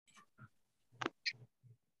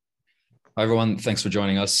Hi, everyone. Thanks for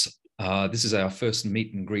joining us. This is our first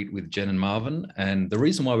meet and greet with Jen and Marvin. And the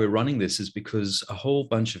reason why we're running this is because a whole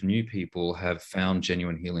bunch of new people have found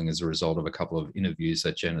genuine healing as a result of a couple of interviews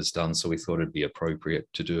that Jen has done. So we thought it'd be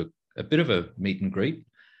appropriate to do a bit of a meet and greet.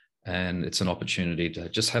 And it's an opportunity to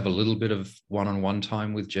just have a little bit of one-on-one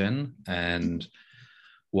time with Jen and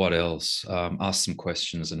what else? Ask some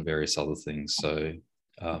questions and various other things. So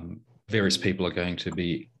various people are going to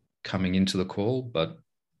be coming into the call, but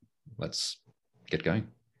let's get going.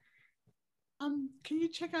 Can you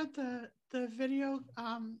check out the video?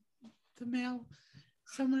 The mail.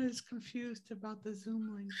 Someone is confused about the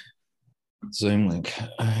Zoom link. Zoom link.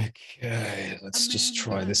 Okay, let's just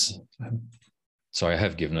try this. Sorry, I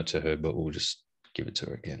have given it to her, but we'll just give it to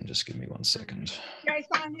her again. Just give me 1 second. You guys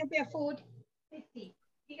want a little bit of food? 50.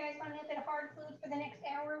 You guys want a little bit of hard food for the next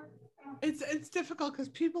hour? It's difficult because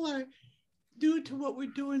people are new to what we're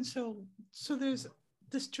doing, so there's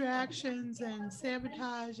distractions and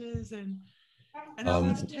sabotages and all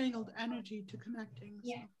this tangled energy to connecting. So.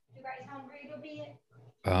 Yeah. You guys hungry to be?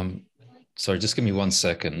 Sorry, just give me 1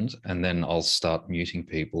 second, and then I'll start muting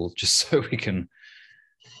people just so we can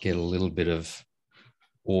get a little bit of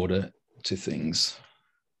order to things.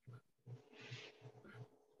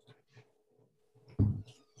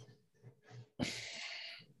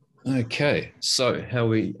 Okay, so how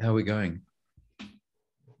are we going?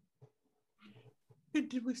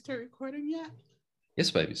 Did we start recording yet?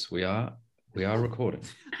 Yes, babies, we are recording.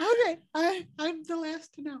 Okay, I'm the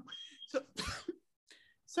last to know.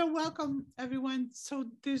 So welcome everyone. So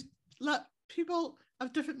there's people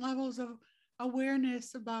of different levels of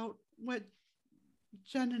awareness about what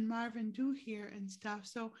Jen and Marvin do here and stuff.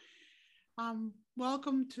 So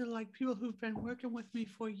welcome to like people who've been working with me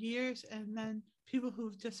for years, and then people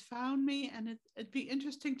who've just found me, and it'd be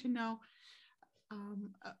interesting to know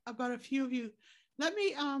about a few of you. Let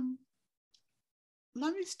me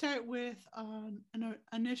start with an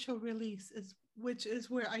initial release, which is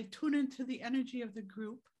where I tune into the energy of the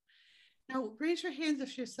group. Now, raise your hands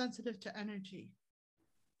if you're sensitive to energy.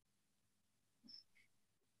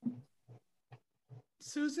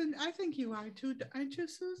 Susan, I think you are too, aren't you,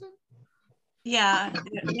 Susan? Yeah,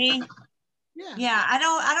 me. Yeah. I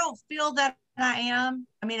don't feel that I am.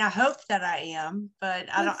 I mean, I hope that I am, but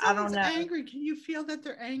I don't know. Angry. Can you feel that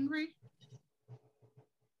they're angry?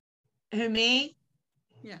 Who, me?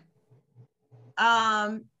 Yeah.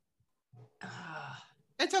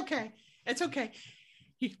 It's okay. It's okay.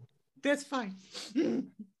 That's fine.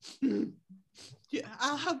 Yeah,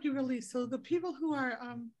 I'll help you release. So the people who are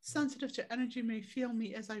sensitive to energy may feel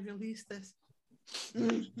me as I release this.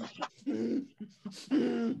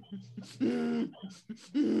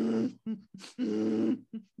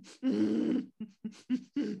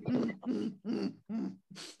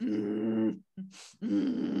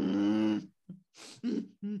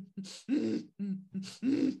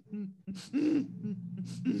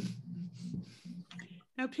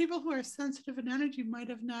 Now, people who are sensitive in energy might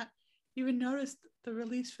have not even noticed the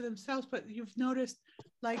release for themselves, but you've noticed,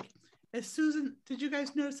 like, as Susan, did you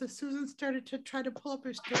guys notice as Susan started to try to pull up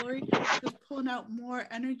her story, just pulling out more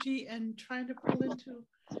energy and trying to pull into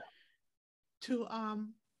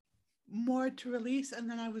more to release, and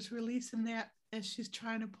then I was releasing that as she's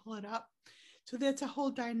trying to pull it up. So that's a whole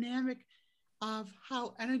dynamic of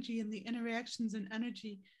how energy and the interactions in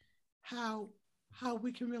energy, how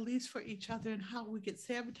we can release for each other and how we get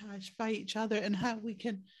sabotaged by each other and how we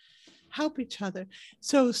can help each other.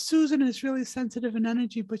 So Susan is really sensitive in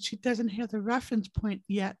energy, but she doesn't have the reference point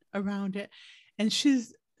yet around it. And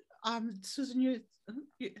she's, Susan,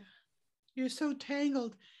 you're so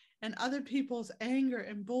tangled in other people's anger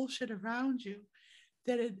and bullshit around you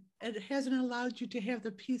that it hasn't allowed you to have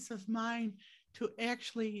the peace of mind to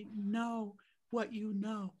actually know what you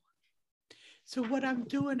know. So what I'm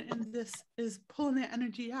doing in this is pulling that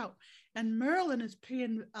energy out. And Merlin is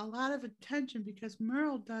paying a lot of attention because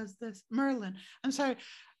Merle does this. Merlin, I'm sorry,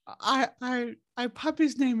 our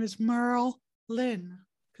puppy's name is Merle Lynn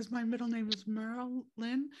because my middle name is Merle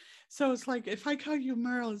Lynn. So it's like, if I call you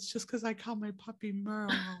Merle, it's just because I call my puppy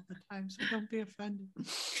Merle all the time. So don't be offended.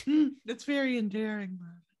 It's very endearing,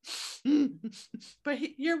 Merlin. But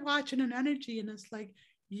you're watching an energy and it's like,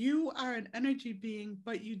 you are an energy being,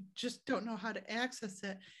 but you just don't know how to access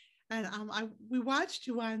it. And we watched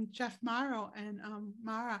you on Jeff Morrow and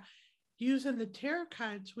Mara using the tarot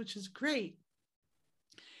cards, which is great.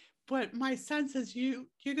 But my sense is you're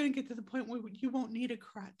going to get to the point where you won't need a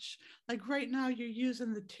crutch. Like right now, you're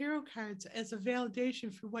using the tarot cards as a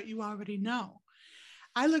validation for what you already know.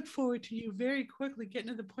 I look forward to you very quickly getting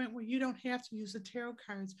to the point where you don't have to use the tarot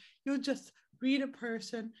cards. You'll just read a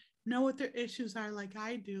person, know what their issues are like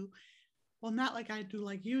I do, well, not like I do,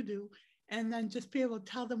 like you do, and then just be able to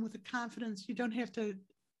tell them with the confidence. You don't have to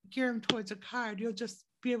gear them towards a card. You'll just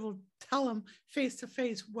be able to tell them face to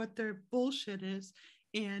face what their bullshit is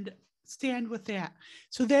and stand with that.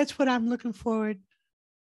 So that's what I'm looking forward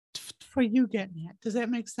for you getting at. Does that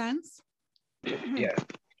make sense? Yeah.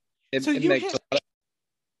 Yes,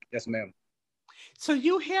 ma'am. So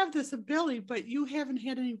you have this ability, but you haven't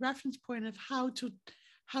had any reference point of how to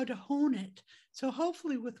hone it. So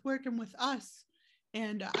hopefully with working with us,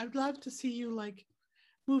 and I'd love to see you like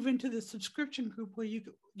move into the subscription group where you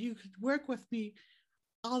could work with me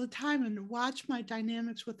all the time and watch my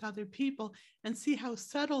dynamics with other people and see how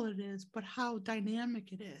subtle it is, but how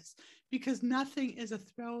dynamic it is, because nothing is a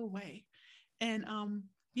throwaway. And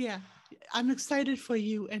yeah, I'm excited for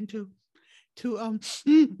you and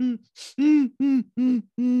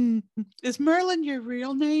is Merlin your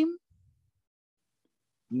real name?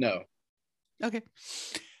 No. Okay.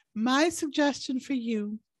 My suggestion for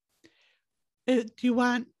you, do you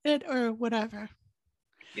want it or whatever?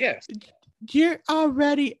 Yes. You're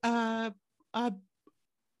already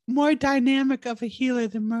more dynamic of a healer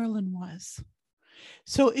than Merlin was.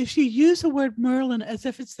 So if you use the word Merlin as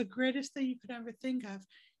if it's the greatest thing you could ever think of,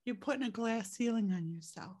 you're putting a glass ceiling on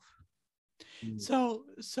yourself.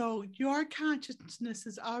 So your consciousness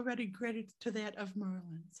is already greater to that of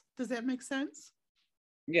Merlin's. Does that make sense?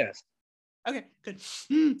 Yes. Okay, good.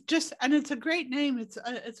 And it's a great name. It's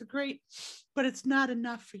a great, but it's not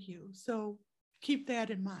enough for you. So keep that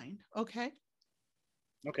in mind. Okay.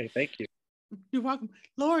 Okay. Thank you. You're welcome.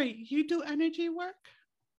 Lori, you do energy work?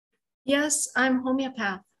 Yes, I'm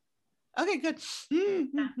homeopath. Okay, good.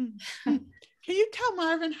 Can you tell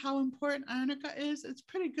Marvin how important arnica is? It's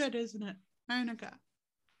pretty good, isn't it? Arnica.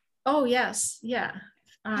 Oh, yes. Yeah.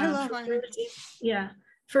 I love arnica. Yeah.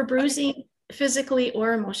 For bruising, physically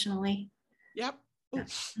or emotionally. Yep. Yeah.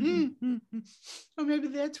 Or maybe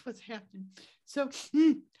that's what's happening. So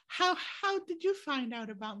how did you find out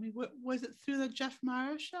about me? Was it through the Jeff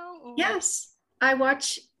Mara show? Or? Yes. I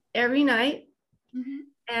watch every night. Mm-hmm.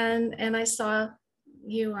 And I saw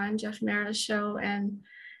you on Jeff Mara's show, and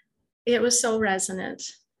it was so resonant.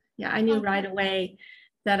 Yeah, I knew right away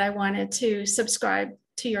that I wanted to subscribe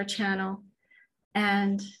to your channel.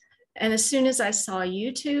 And as soon as I saw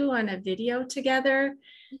you two on a video together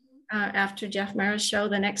after Jeff Mara's show,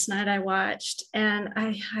 the next night I watched, and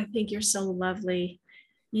I think you're so lovely.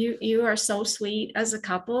 You are so sweet as a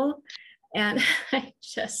couple. And I've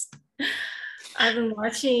been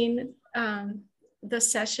watching the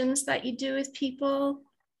sessions that you do with people,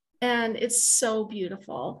 and it's so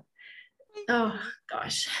beautiful. Oh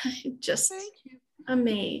gosh, just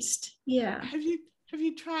amazed. Yeah. Have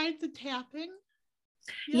you tried the tapping?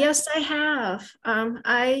 Yes, I have.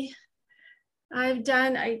 I've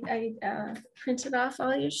done. I printed off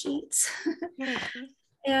all your sheets,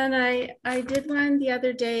 and I did one the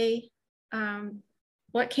other day.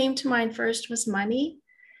 What came to mind first was money.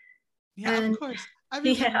 Yeah, and, of course.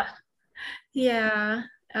 Yeah.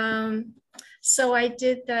 So I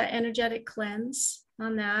did the energetic cleanse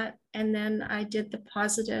on that, and then I did the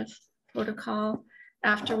positive protocol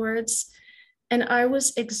afterwards, and I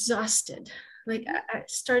was exhausted. Like I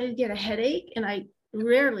started to get a headache, and I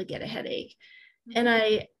rarely get a headache, and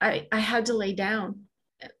I had to lay down.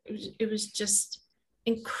 It was just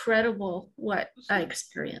incredible what I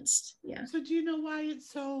experienced. Yeah. So do you know why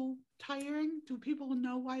it's so tiring? Do people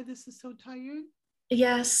know why this is so tiring?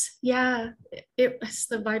 Yes. Yeah. It was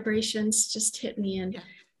the vibrations just hit me, and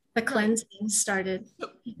the cleansing started.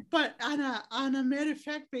 But on a matter of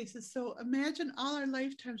fact basis, so imagine all our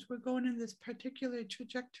lifetimes we're going in this particular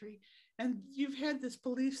trajectory, and you've had this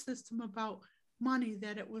belief system about money,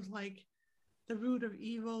 that it was like the root of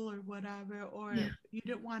evil or whatever, or you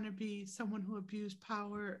didn't want to be someone who abused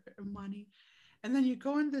power or money. And then you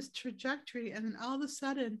go in this trajectory, and then all of a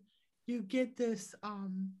sudden you get this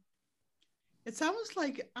it's almost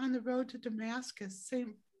like on the road to Damascus.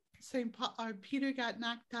 Peter got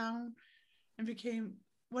knocked down and became,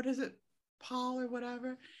 what is it, Paul or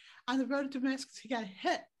whatever. On the road to Damascus, he got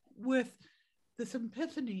hit with this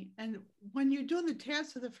epiphany. And when you're doing the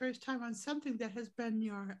task for the first time on something that has been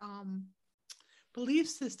your belief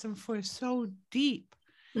system for so deep,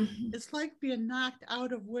 it's like being knocked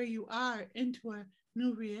out of where you are into a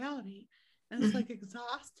new reality. And it's like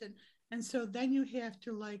exhausted. And so then you have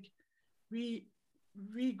to like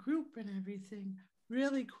regroup and everything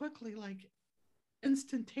really quickly, like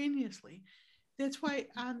instantaneously. That's why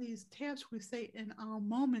on these tabs we say in all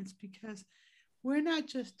moments, because we're not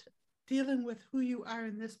just dealing with who you are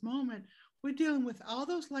in this moment, we're dealing with all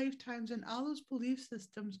those lifetimes and all those belief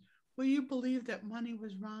systems where you believed that money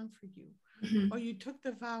was wrong for you, Mm-hmm. or you took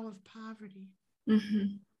the vow of poverty,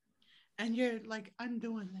 Mm-hmm. and you're like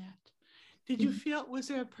undoing that. Did you feel, was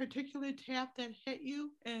there a particular tap that hit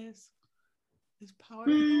you as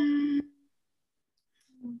powerful?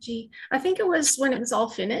 Gee, I think it was when it was all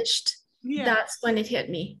finished. Yeah. That's when it hit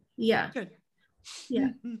me. Yeah. Good. Yeah.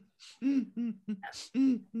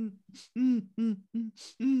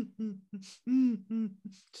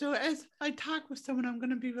 So as I talk with someone, I'm going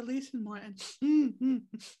to be releasing more. And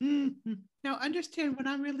now understand, when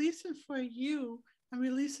I'm releasing for you, I'm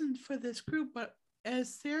releasing for this group, but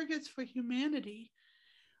as Surrogates for Humanity,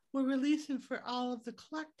 we're releasing for all of the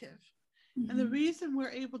collective. And the reason we're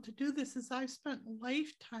able to do this is I've spent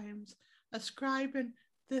lifetimes ascribing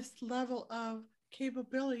this level of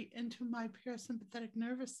capability into my parasympathetic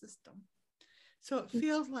nervous system. So it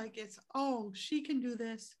feels like it's, oh, she can do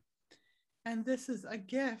this, and this is a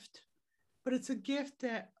gift, but it's a gift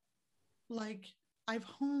that like I've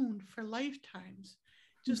honed for lifetimes,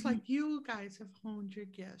 just like you guys have honed your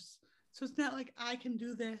gifts. So it's not like I can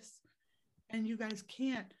do this and you guys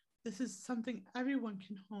can't. This is something everyone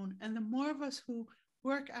can hone. And the more of us who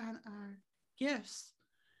work on our gifts,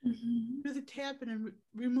 do the tapping and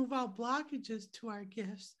remove all blockages to our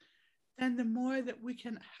gifts, then the more that we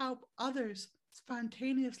can help others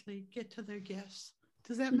spontaneously get to their gifts.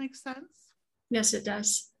 Does that make sense? Yes, it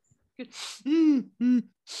does. Good.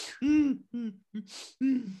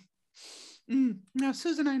 Now,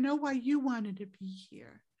 Susan, I know why you wanted to be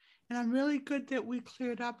here. And I'm really good that we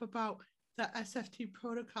cleared up about the SFT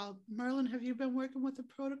protocol. Merlin, have you been working with the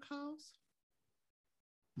protocols?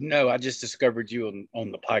 No, I just discovered you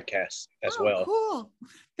on the podcast as well. Cool.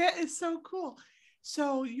 That is so cool.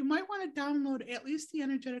 So you might want to download at least the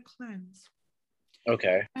energetic cleanse.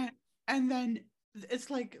 Okay. And then it's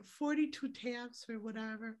like 42 taps or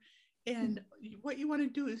whatever. And what you want to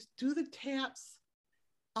do is do the taps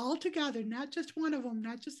all together, not just one of them,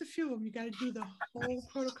 not just a few of them. You got to do the whole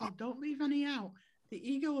protocol. Don't leave any out. The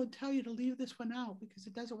ego will tell you to leave this one out because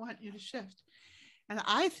it doesn't want you to shift. And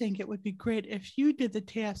I think it would be great if you did the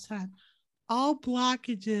taps on all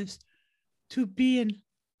blockages to being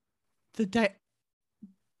the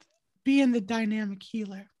dynamic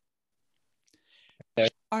healer. Okay.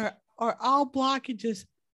 Or all blockages,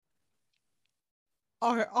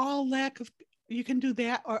 or all lack of, you can do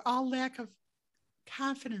that, or all lack of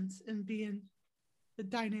confidence in being the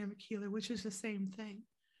dynamic healer, which is the same thing,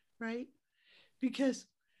 right? Because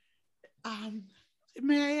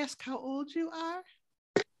may I ask how old you are?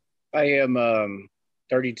 I am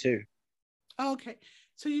 32. Okay,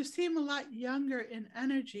 so you seem a lot younger in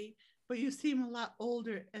energy, but you seem a lot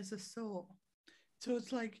older as a soul. So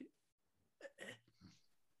it's like,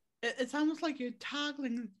 it's almost like you're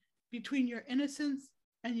toggling between your innocence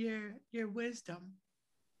and your wisdom,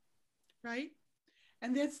 right?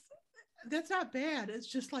 And that's not bad. It's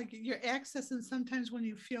just like you're accessing sometimes when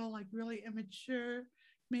you feel like really immature,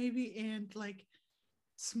 maybe, and like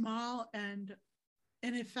small and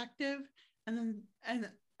ineffective, and then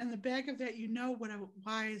and the back of that, you know what a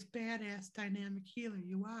wise, badass, dynamic healer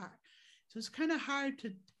you are. So it's kind of hard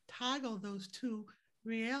to toggle those two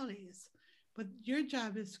realities, but your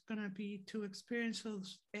job is going to be to experience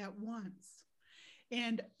those at once.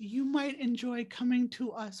 And you might enjoy coming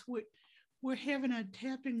to us. We're having a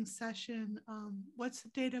tapping session. What's the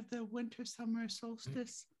date of the winter summer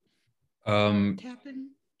solstice tapping?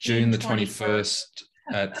 June the 21st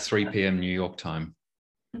at 3 p.m. New York time.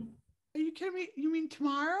 Are you kidding me? You mean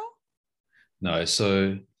tomorrow? No,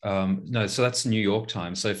 so that's New York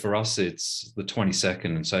time. So for us, it's the 22nd.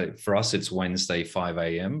 And so for us, it's Wednesday, 5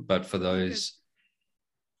 a.m. But for those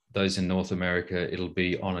in North America, it'll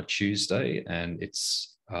be on a Tuesday, and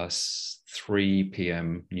it's 3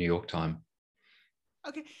 p.m. New York time.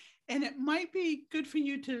 Okay. And it might be good for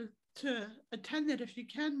you to attend it if you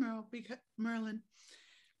can, Merlin.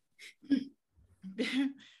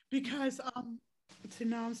 Because so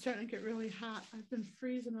now I'm starting to get really hot. I've been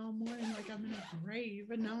freezing all morning like I'm in a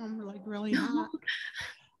grave, and now I'm like really hot.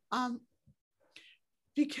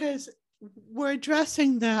 Because we're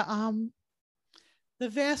addressing the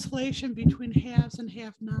vacillation between haves and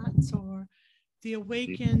have-nots, or the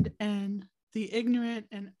awakened and the ignorant,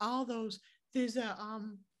 and all those. There's a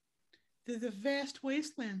vast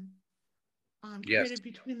wasteland created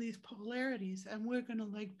between these polarities, and we're going to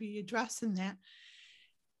like be addressing that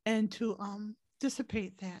and to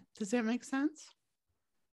dissipate that. Does that make sense?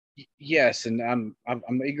 Yes, and I'm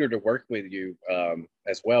eager to work with you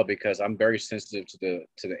as well, because I'm very sensitive to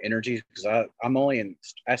the energy, because I'm only in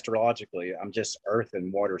astrologically, I'm just earth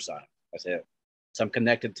and water sign. That's it. So I'm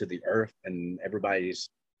connected to the earth and everybody's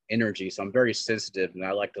energy. So I'm very sensitive, and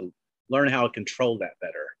I like to learn how to control that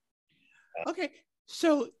better. Okay,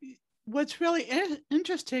 so what's really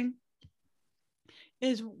interesting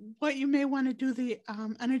is what you may want to do the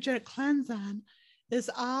energetic cleanse on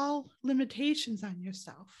is all limitations on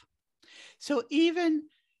yourself. So even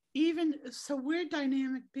so, we're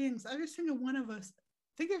dynamic beings. Every single one of us.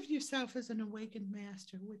 Think of yourself as an awakened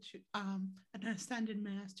master, which an ascended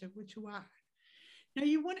master, which you are. Now,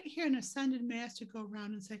 you wouldn't hear an ascended master go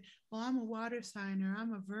around and say, well, I'm a water sign or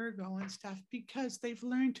I'm a Virgo and stuff, because they've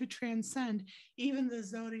learned to transcend even the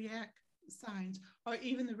zodiac signs or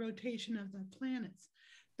even the rotation of the planets.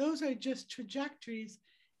 Those are just trajectories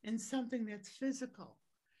in something that's physical,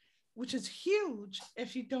 which is huge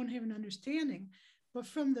if you don't have an understanding. But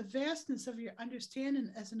from the vastness of your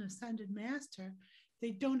understanding as an ascended master,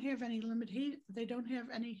 they don't have any limitation, they don't have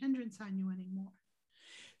any hindrance on you anymore.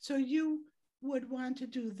 So you would want to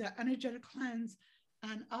do the energetic cleanse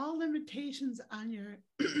on all limitations on your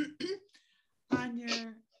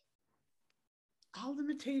all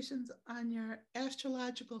limitations on your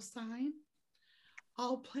astrological sign,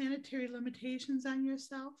 all planetary limitations on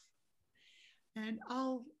yourself, and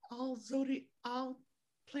all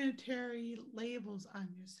planetary labels on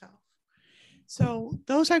yourself. So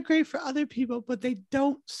those are great for other people, but they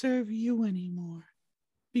don't serve you anymore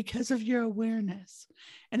because of your awareness.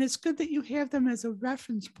 And it's good that you have them as a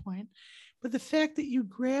reference point, but the fact that you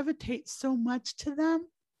gravitate so much to them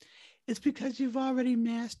is because you've already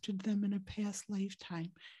mastered them in a past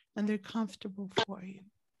lifetime and they're comfortable for you.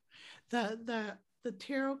 The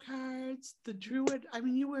tarot cards, the druid, I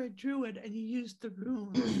mean, you were a druid and you used the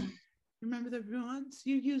runes. Remember the runes?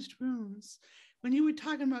 You used runes. When you were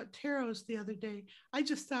talking about tarots the other day, I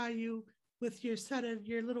just saw you with your set of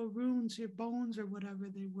your little runes, your bones or whatever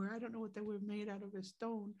they were. I don't know what they were made out of, a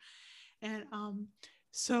stone. And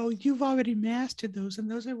so you've already mastered those, and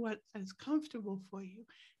those are what is comfortable for you.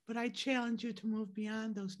 But I challenge you to move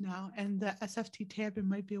beyond those now. And the SFT tapping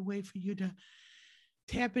might be a way for you to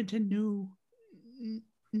tap into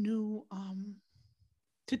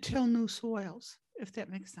to till new soils, if that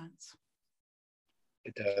makes sense.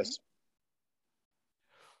 It does.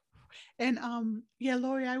 And yeah,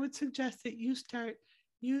 Lori, I would suggest that you start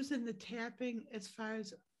using the tapping as far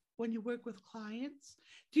as when you work with clients.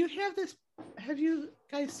 Do you have this? Have you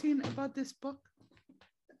guys seen about this book,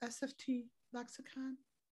 SFT Lexicon?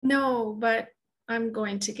 No, but I'm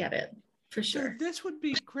going to get it for sure. So this would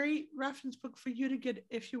be a great reference book for you to get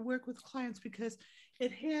if you work with clients, because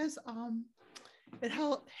it has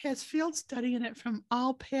field study in it from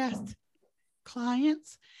all past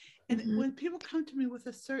clients. And when people come to me with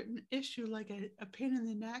a certain issue, like a pain in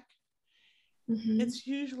the neck, it's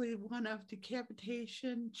usually one of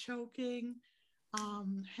decapitation, choking,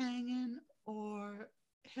 hanging, or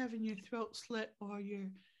having your throat slit, or your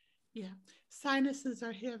sinuses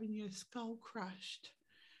are having your skull crushed.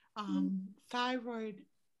 Thyroid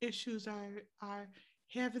issues are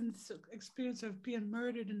having the experience of being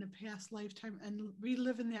murdered in a past lifetime and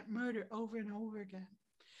reliving that murder over and over again.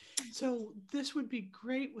 So this would be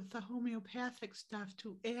great with the homeopathic stuff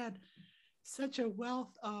to add such a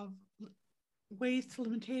wealth of ways to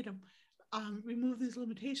limitate them, remove these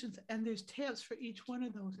limitations. And there's taps for each one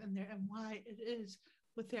of those in there and why it is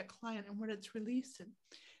with that client and what it's releasing.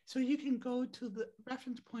 So you can go to the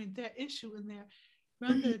reference point, that issue in there,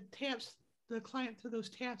 run the taps, the client through those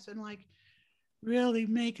taps, and like really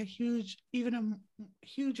make a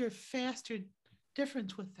huger, faster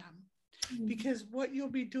difference with them. Because what you'll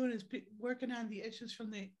be doing is working on the issues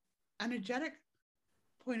from the energetic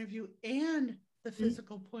point of view and the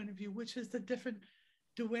physical point of view, which is the different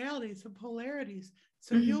dualities, the polarities.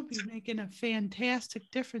 So you'll be making a fantastic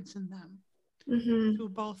difference in them through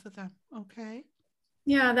both of them. Okay.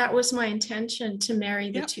 Yeah, that was my intention, to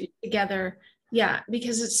marry the two together. Yeah,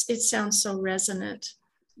 because it sounds so resonant.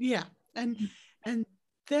 Yeah, and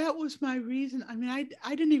that was my reason. I mean, I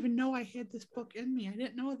didn't even know I had this book in me. I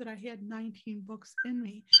didn't know that I had 19 books in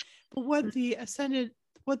me. But what the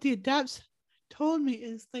adepts told me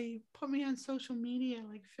is they put me on social media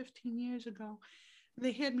like 15 years ago.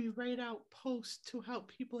 They had me write out posts to help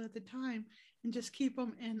people at the time and just keep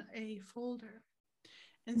them in a folder.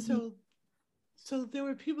 And so there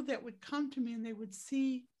were people that would come to me and they would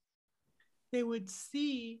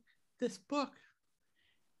see this book,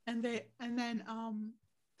 and then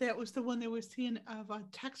that was the one they were seeing of a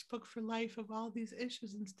textbook for life of all these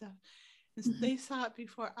issues and stuff. And so they saw it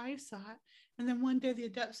before I saw it. And then one day the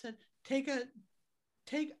adept said, take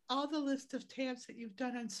all the list of tabs that you've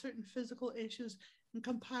done on certain physical issues and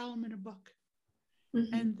compile them in a book.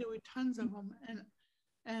 And there were tons of them.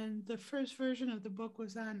 And the first version of the book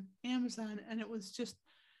was on Amazon, and it was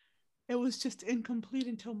it was just incomplete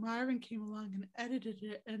until Marvin came along and edited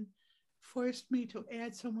it and forced me to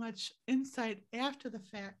add so much insight after the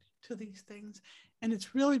fact to these things. And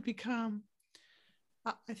it's really become,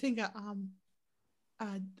 I think, a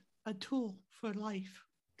tool for life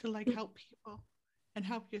to like help people and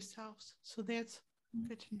help yourselves. So that's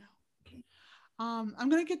good to know. I'm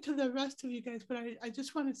going to get to the rest of you guys, but I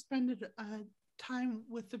just want to spend time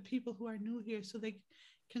with the people who are new here so they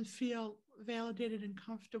can feel validated and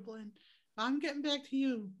comfortable. And I'm getting back to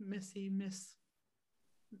you, Missy, Miss,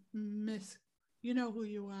 you know who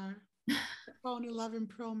you are. Phone 11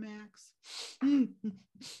 Pro Max.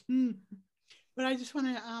 But I just want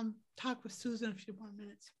to talk with Susan a few more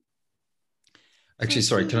minutes. Actually,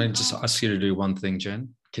 sorry, can I just ask you to do one thing,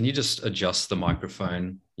 Jen? Can you just adjust the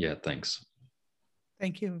microphone? Yeah, thanks.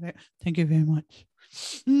 Thank you. Thank you very much.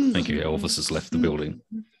 Thank you. Elvis has left the building.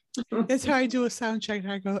 That's how I do a sound check.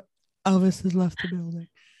 I go, Elvis has left the building.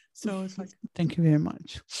 So it's like, thank you very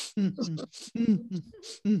much.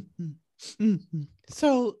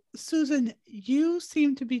 So, Susan, you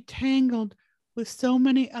seem to be tangled with so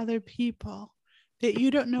many other people that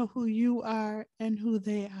you don't know who you are and who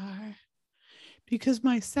they are. Because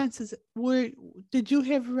my sense is, did you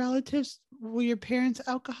have relatives? Were your parents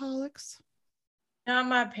alcoholics? Not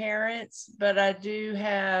my parents, but I do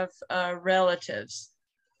have relatives.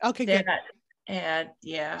 Okay, good.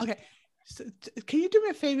 Yeah. Okay. So can you do me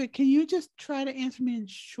a favor? Can you just try to answer me in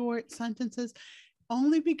short sentences?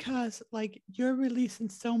 Only because like you're releasing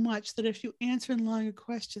so much that if you answer in longer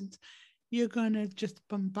questions, you're going to just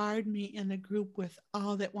bombard me in the group with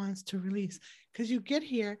all that wants to release. Because you get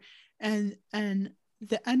here and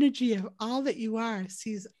the energy of all that you are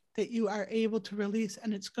sees that you are able to release,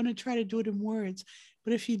 and it's going to try to do it in words.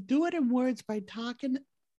 But if you do it in words by talking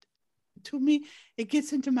to me, it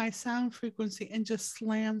gets into my sound frequency and just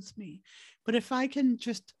slams me. But if I can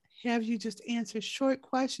just have you just answer short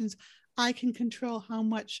questions, I can control how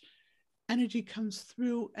much energy comes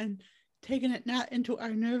through and taking it not into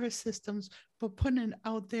our nervous systems, but putting it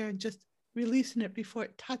out there and just releasing it before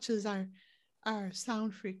it touches our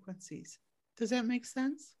sound frequencies. Does that make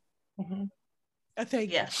sense? Mm-hmm.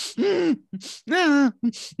 Thank yes.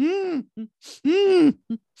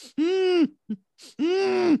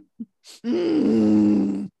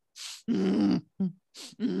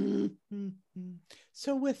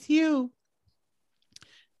 So with you,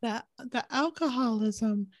 the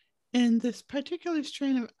alcoholism and this particular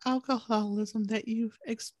strain of alcoholism that you've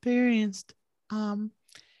experienced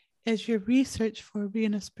as your research for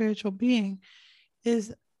being a spiritual being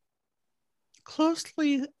is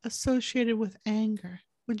closely associated with anger.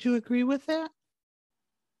 Would you agree with that?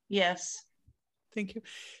 Yes. Thank you.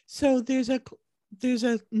 So there's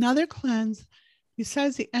another cleanse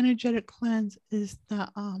besides the energetic cleanse is the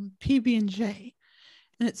PB&J,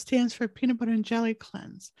 and it stands for peanut butter and jelly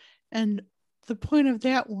cleanse. And the point of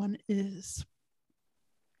that one is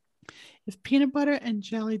if peanut butter and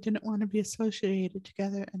jelly didn't want to be associated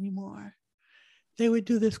together anymore, they would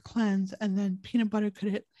do this cleanse, and then peanut butter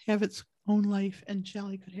could have its own life and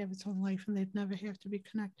jelly could have its own life, and they'd never have to be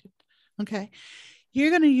connected. Okay.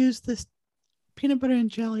 You're going to use this peanut butter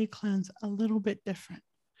and jelly cleanse a little bit different.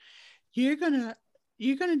 You're going to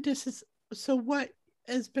so what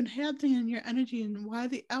has been happening in your energy and why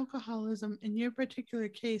the alcoholism in your particular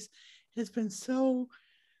case has been so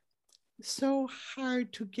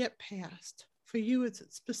hard to get past. For you, it's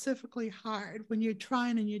specifically hard when you're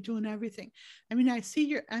trying and you're doing everything. I mean, I see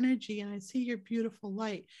your energy and I see your beautiful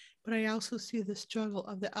light, but I also see the struggle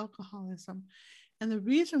of the alcoholism. And the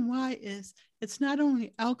reason why is it's not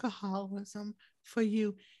only alcoholism for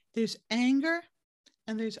you, there's anger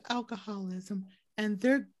and there's alcoholism, and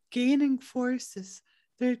they're gaining forces.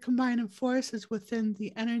 They're combining forces within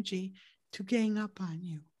the energy to gang up on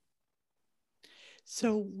you.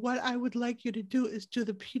 So what I would like you to do is do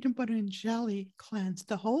the peanut butter and jelly cleanse,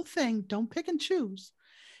 the whole thing. Don't pick and choose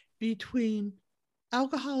between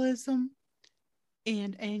alcoholism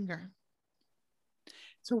and anger.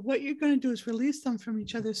 So what you're going to do is release them from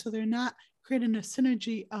each other so they're not creating a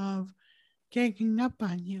synergy of ganging up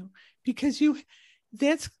on you, because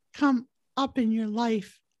that's come up in your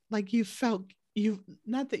life like you have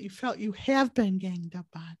been ganged up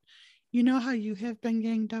on. You know how you have been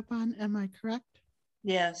ganged up on, am I correct?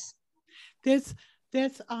 Yes. That's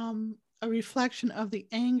a reflection of the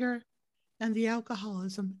anger and the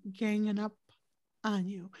alcoholism ganging up on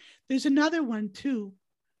you. There's another one too.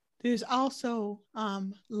 There's also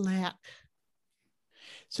lack.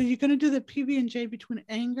 So you're going to do the PB&J between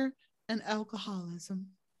anger and alcoholism.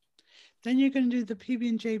 Then you're going to do the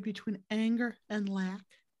PB&J between anger and lack.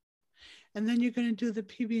 And then you're going to do the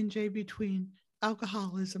PB&J between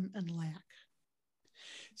alcoholism, and lack.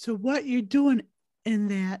 So what you're doing in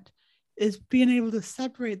that is being able to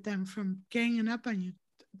separate them from ganging up on you.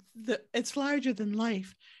 It's larger than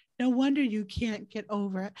life. No wonder you can't get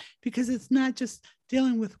over it, because it's not just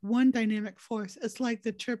dealing with one dynamic force. It's like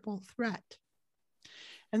the triple threat.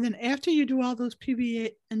 And then after you do all those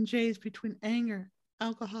PB&Js between anger,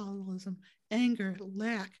 alcoholism, anger,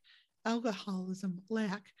 lack, alcoholism,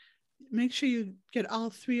 lack, make sure you get all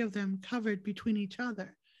three of them covered between each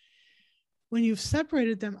other. When you've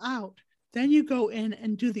separated them out, then you go in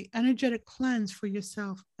and do the energetic cleanse for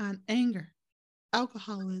yourself on anger,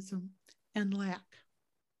 alcoholism, and lack.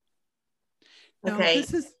 Now, Okay.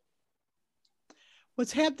 this is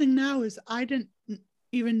what's happening now. Is I didn't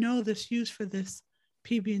even know this use for this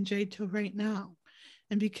PB&J till right now.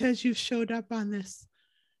 And because you've showed up on this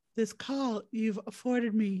call, you've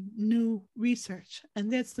afforded me new research.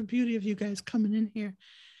 And that's the beauty of you guys coming in here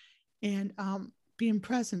and being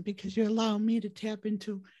present, because you're allowing me to tap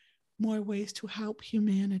into more ways to help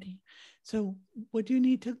humanity. So what do you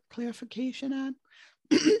need clarification on?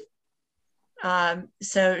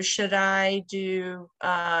 So should I do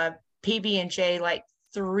PB&J like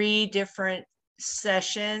 3 different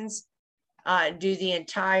sessions? Do the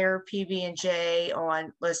entire PB&J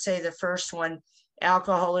on, let's say the first one,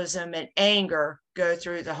 alcoholism and anger, go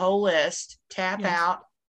through the whole list, tap out,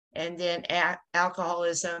 and then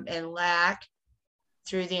alcoholism and lack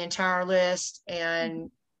through the entire list.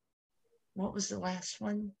 And what was the last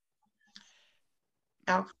one?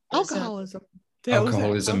 Alcoholism.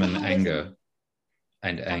 Alcoholism and anger.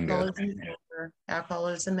 And anger.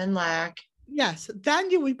 Alcoholism and lack. Yes. Then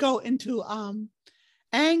you would go into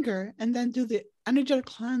anger and then do the energetic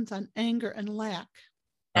cleanse on anger and lack.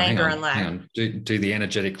 Anger and lack. Hang on. Do the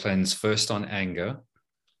energetic cleanse first on anger,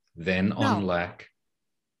 then on lack.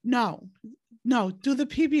 No. Do the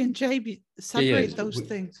PB&J, separate those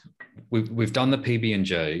things. We've done the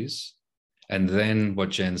PB&Js, and then what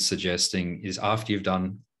Jen's suggesting is after you've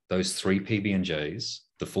done those 3 PB&Js,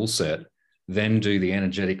 the full set, then do the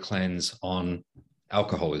energetic cleanse on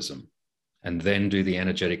alcoholism, and then do the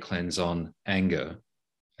energetic cleanse on anger,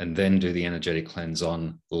 and then do the energetic cleanse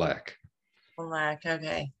on lack. Lack,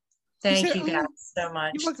 okay. Thank you guys so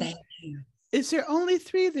much. Thank you. Is there only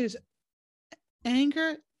 3? There's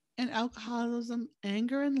anger and alcoholism,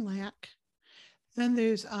 anger and lack. Then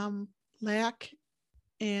there's lack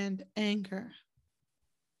and anger.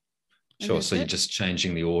 Sure. So you're just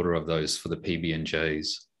changing the order of those for the PB&Js.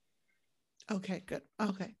 Okay, good.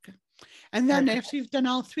 And then after you've done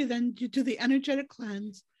all 3, then you do the energetic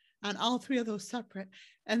cleanse on all 3 of those separate.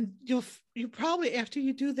 And you probably, after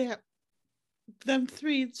you do that, them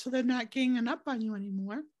 3, so they're not ganging up on you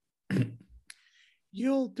anymore,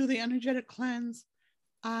 you'll do the energetic cleanse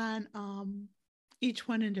on each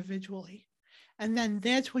one individually. And then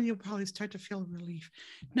that's when you'll probably start to feel relief.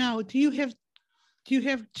 Now, do you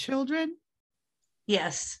have children?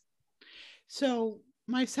 Yes. So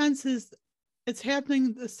my sense is it's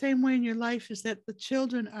happening the same way in your life, is that the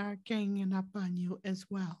children are ganging up on you as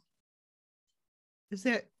well. Is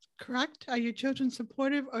that correct? Are your children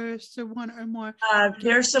supportive, or is there one or more?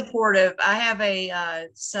 They're supportive. I have a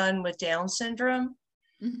son with Down syndrome.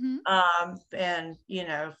 Mm-hmm. And,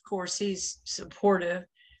 of course, he's supportive.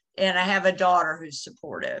 And I have a daughter who's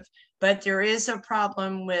supportive. But there is a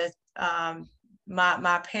problem with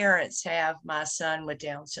my parents have my son with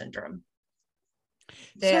Down syndrome.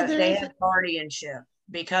 They have guardianship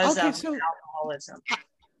because of alcoholism.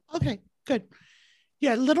 Okay, good.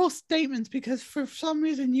 Yeah, little statements, because for some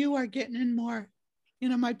reason you are getting in more.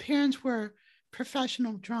 My parents were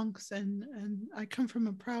professional drunks, and I come from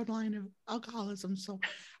a proud line of alcoholism, so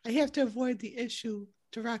I have to avoid the issue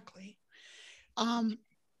directly.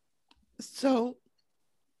 So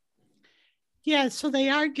they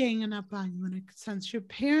are ganging up on you in a sense. Your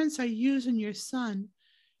parents are using your son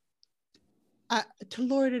to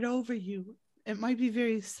lord it over you. It might be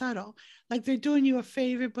very subtle, like they're doing you a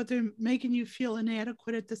favor, but they're making you feel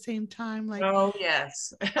inadequate at the same time. Like, oh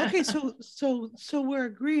yes. Okay, so we're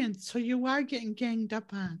agreeing. So you are getting ganged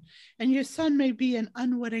up on, and your son may be an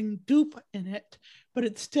unwitting dupe in it, but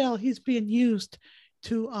it's still, he's being used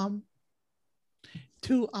to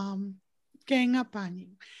gang up on you.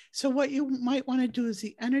 So what you might want to do is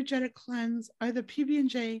the energetic cleanse, or the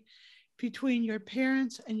PB&J between your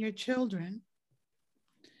parents and your children,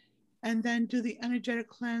 and then do the energetic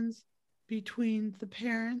cleanse between the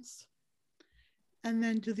parents, and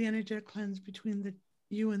then do the energetic cleanse between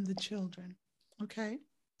you and the children. Okay?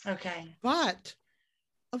 Okay. But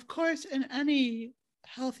of course, in any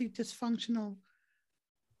healthy dysfunctional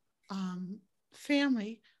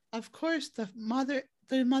family, of course, the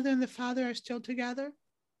the mother and the father are still together?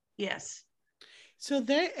 Yes. So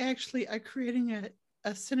they actually are creating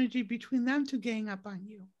a synergy between them to gang up on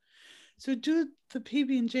you. So do the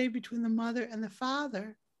PB&J between the mother and the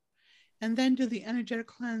father, and then do the energetic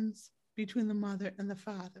cleanse between the mother and the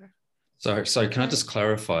father. So can I just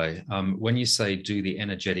clarify? When you say do the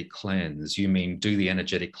energetic cleanse, you mean do the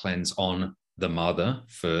energetic cleanse on the mother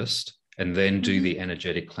first, and then do the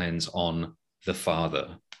energetic cleanse on the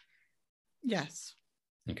father? Yes.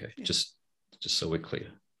 Okay, yeah. Just so we're clear.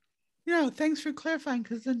 Thanks for clarifying,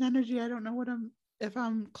 because in energy, I don't know if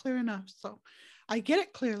I'm clear enough. So I get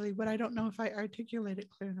it clearly, but I don't know if I articulate it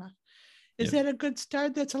clear enough. Is that a good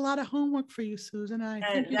start? That's a lot of homework for you, Susan. I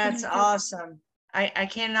think that's awesome. I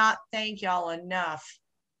cannot thank y'all enough.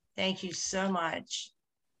 Thank you so much.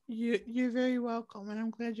 You're very welcome, and I'm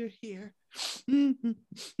glad you're here.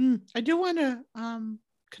 I do want to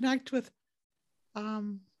connect with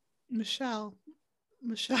Michelle.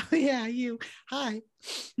 Michelle, yeah, you. Hi.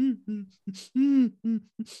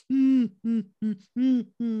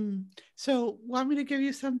 So, want me to give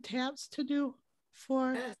you some taps to do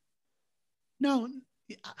for? No,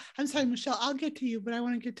 I'm sorry, Michelle. I'll get to you, but I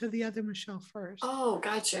want to get to the other Michelle first. Oh,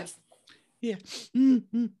 gotcha. Yeah.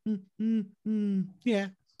 Yeah.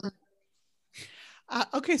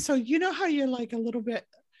 Okay, so you know how you're like a little bit.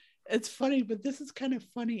 It's funny, but this is kind of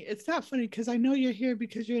funny. It's not funny because I know you're here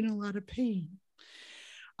because you're in a lot of pain.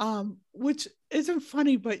 Which isn't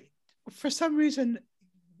funny, but for some reason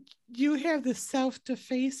you have this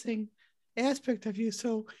self-defacing aspect of you.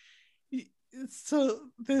 So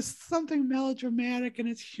there's something melodramatic and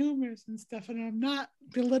it's humorous and stuff. And I'm not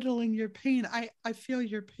belittling your pain. I feel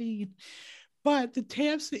your pain, but the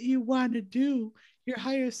taps that you want to do, your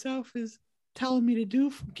higher self is telling me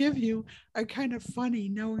to give you are kind of funny,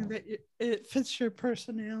 knowing that it fits your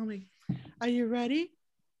personality. Are you ready?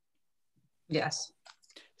 Yes.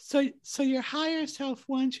 So your higher self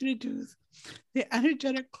wants you to do the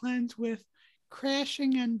energetic cleanse with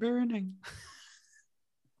crashing and burning.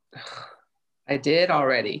 I did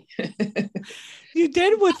already. You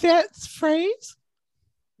did with that phrase?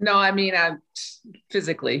 No, I mean, I'm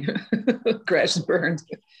physically crashed and burned.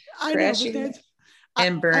 I crashing know, but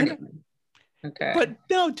and burning. Okay. But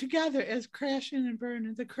no, together as crashing and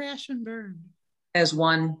burning, the crash and burn. As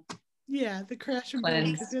one. Yeah, the crash and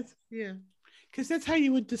cleanse. burn. Because that's how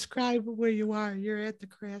you would describe where you are. You're at the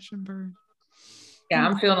crash and burn. Yeah,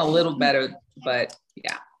 I'm feeling a little better, but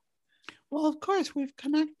yeah. Well, of course, we've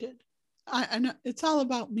connected. I know it's all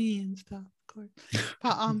about me and stuff, of course.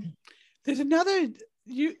 But there's another.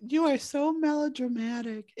 You are so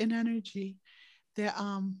melodramatic in energy that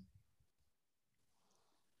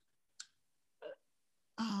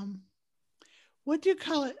what do you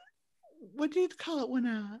call it? What do you call it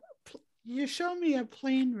when you show me a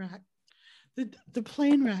plane wreck? The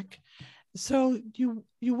plane wreck. So you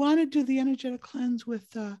want to do the energetic cleanse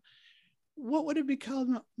with what would it be called,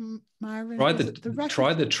 Marvin?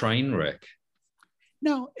 Try the train wreck.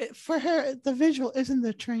 No, for her, the visual isn't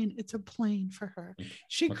the train; it's a plane for her.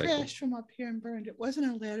 She crashed from up here and burned. It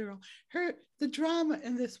wasn't a lateral. The drama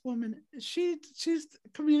in this woman, she's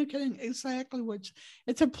communicating exactly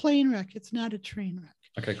it's a plane wreck. It's not a train wreck.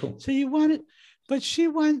 Okay, cool. So you want it, but she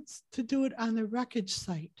wants to do it on the wreckage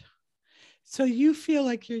site. So you feel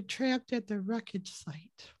like you're trapped at the wreckage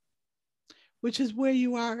site, which is where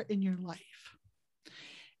you are in your life.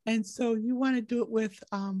 And so you want to do it with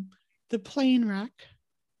the plane wreck.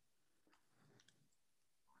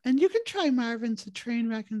 And you can try Marvin's the train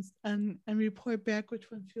wreck and report back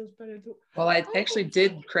which one feels better. Well, I actually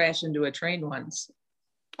did crash into a train once.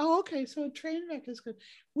 Oh, okay. So a train wreck is good.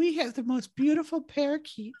 We have the most beautiful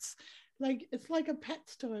parakeets. Like it's like a pet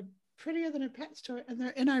store, prettier than a pet store, and they're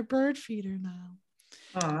in our bird feeder now.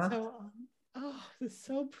 Aww. So, it's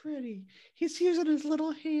so pretty. He's using his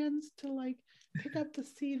little hands to like pick up the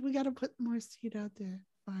seed. We got to put more seed out there,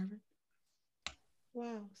 Marvin.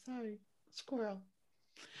 Wow, sorry, squirrel.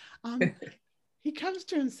 He comes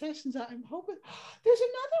during sessions. I'm hoping there's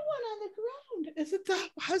another one on the ground. Is it the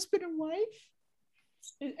husband and wife?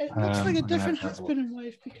 It looks like a different husband and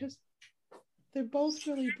wife because they're both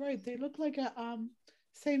really bright. They look like a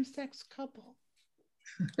same-sex couple.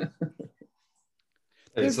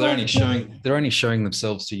 They're only showing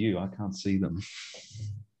themselves to you. I can't see them.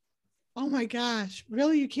 Oh my gosh!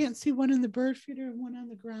 Really, you can't see one in the bird feeder and one on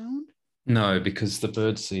the ground? No, because the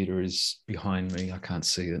bird feeder is behind me. I can't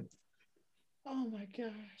see it. Oh my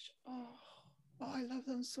gosh! Oh, I love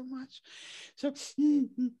them so much. So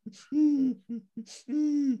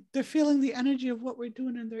they're feeling the energy of what we're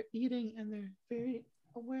doing, and they're eating, and they're very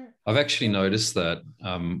aware. I've actually noticed that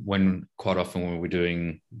when quite often when we're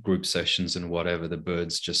doing group sessions and whatever, the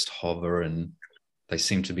birds just hover and they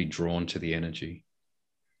seem to be drawn to the energy.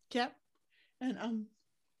 Yep. And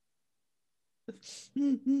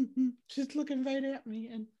she's looking right at me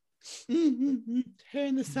and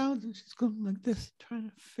hearing the sounds, and she's going like this, trying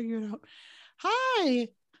to figure it out. Hi,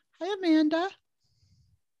 Amanda.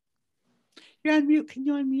 You're on mute. Can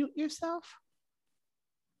you unmute yourself?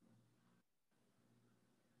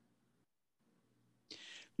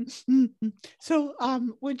 So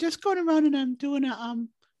we're just going around and I'm doing a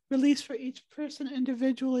release for each person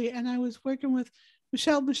individually. And I was working with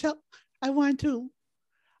Michelle. Michelle, I want to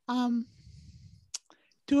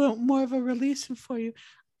do more of a release for you.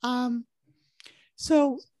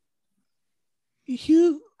 So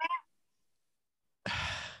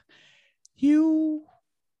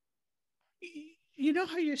you know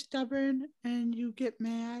how you're stubborn and you get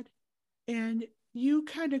mad and you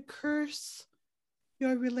kind of curse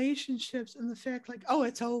your relationships and the fact like, oh,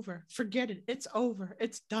 it's over, forget it, it's over,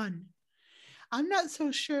 it's done. I'm not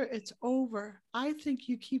so sure it's over. I think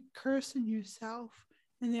you keep cursing yourself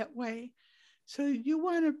in that way. So you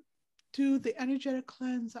want to do the energetic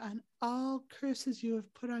cleanse on all curses you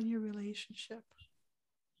have put on your relationship.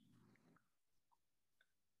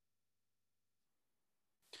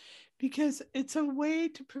 Because it's a way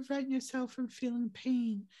to prevent yourself from feeling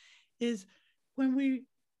pain. Is when we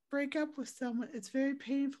break up with someone, it's very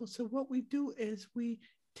painful. So what we do is we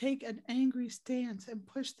take an angry stance and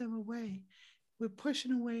push them away. We're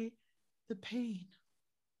pushing away the pain.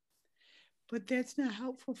 But that's not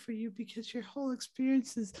helpful for you because your whole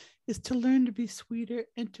experience is to learn to be sweeter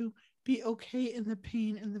and to be okay in the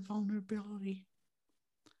pain and the vulnerability.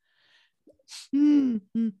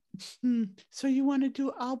 So you want to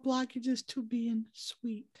do all blockages to being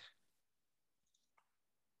sweet.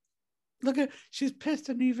 Look at, she's pissed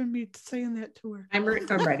at even me saying that to her. I'm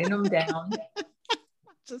writing them down.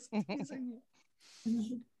 Just teasing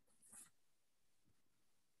you.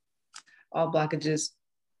 All blockages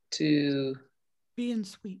to being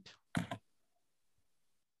sweet.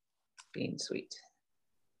 Being sweet.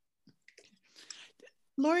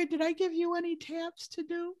 Lori, did I give you any taps to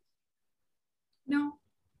do? No.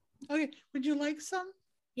 Okay, would you like some?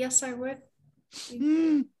 Yes, I would.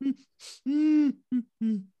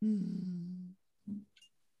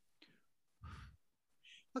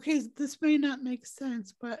 Okay, this may not make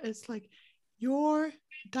sense, but it's like you're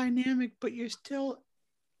dynamic, but you're still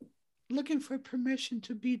looking for permission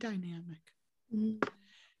to be dynamic. Mm-hmm.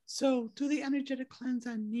 So do the energetic cleanse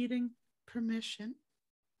on needing permission.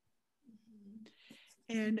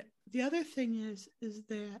 Mm-hmm. And the other thing is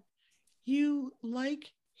that you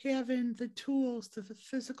like having the tools, the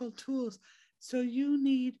physical tools. So you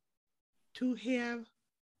need to have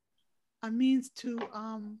a means to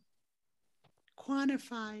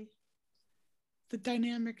quantify the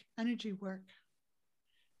dynamic energy work.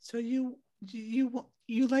 So you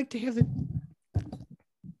like to have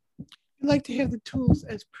the tools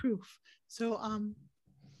as proof. So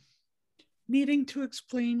needing to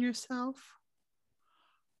explain yourself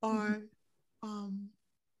or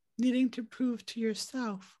needing to prove to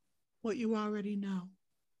yourself what you already know.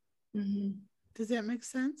 Mm-hmm. Does that make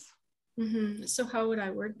sense? Mm-hmm. So how would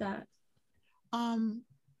I word that? Marvin,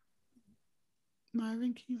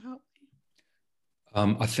 can you help me?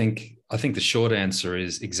 I think the short answer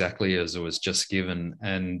is exactly as it was just given,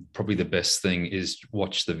 and probably the best thing is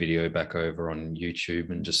watch the video back over on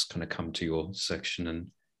YouTube and just kind of come to your section and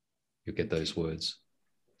you'll get those words.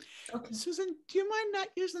 Okay. Susan, do you mind not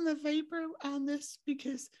using the vapor on this?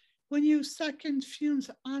 Because when you suck in fumes,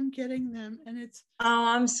 I'm getting them and it's... Oh,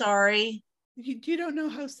 I'm sorry. You don't know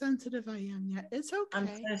how sensitive I am yet. It's okay. I'm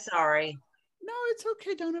so sorry. No, it's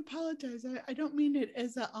okay. Don't apologize. I don't mean it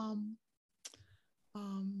as a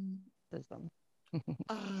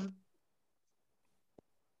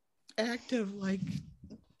active like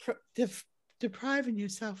depriving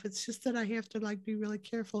yourself. It's just that I have to like be really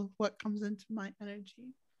careful of what comes into my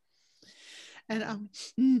energy. And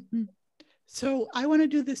so I want to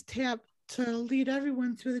do this tap to lead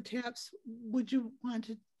everyone through the taps. Would you want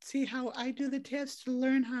to see how I do the taps to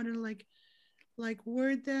learn how to like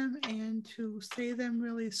word them and to say them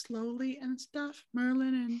really slowly and stuff?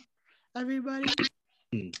 Merlin and everybody.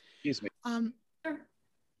 Excuse me.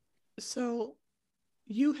 So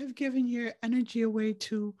you have given your energy away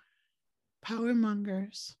to power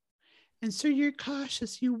mongers. And so you're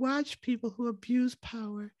cautious. You watch people who abuse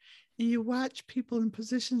power and you watch people in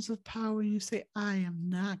positions of power and you say, I am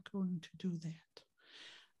not going to do that.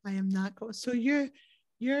 I am not going. So you're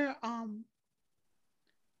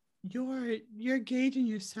gauging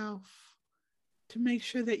yourself to make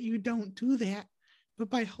sure that you don't do that. But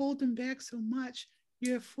by holding back so much,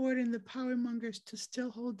 you're affording the power mongers to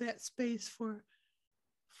still hold that space for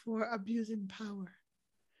abusing power,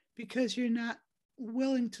 because you're not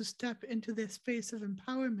willing to step into that space of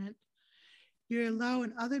empowerment. You're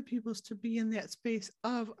allowing other people to be in that space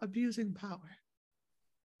of abusing power.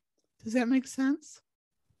 Does that make sense?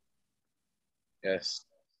 Yes.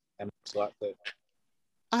 That makes a lot of sense.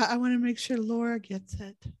 I want to make sure Laura gets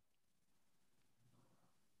it.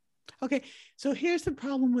 Okay, so here's the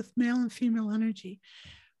problem with male and female energy.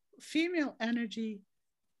 Female energy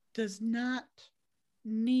does not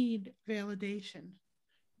need validation.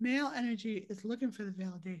 Male energy is looking for the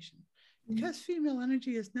validation. Because female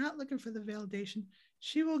energy is not looking for the validation,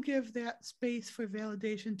 she will give that space for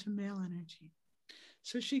validation to male energy.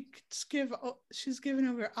 So she's given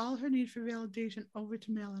over all her need for validation over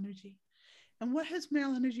to male energy. And what has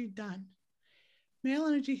male energy done? Male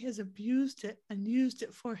energy has abused it and used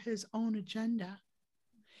it for his own agenda.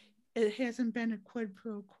 It hasn't been a quid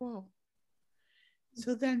pro quo.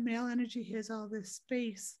 So then male energy has all this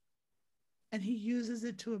space and he uses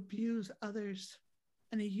it to abuse others,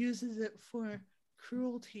 and he uses it for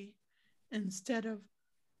cruelty instead of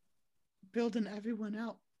building everyone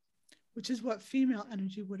out, which is what female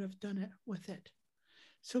energy would have done it with it.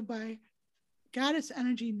 So by goddess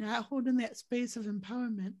energy not holding that space of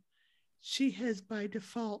empowerment, she has by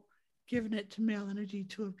default given it to male energy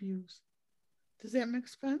to abuse. Does that make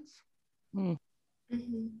sense?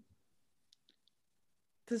 Mm-hmm.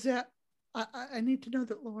 Does that, I need to know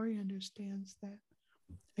that Lori understands that.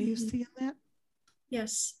 Are you seeing that?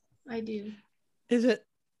 Yes, I do. Is it,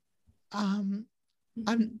 I'm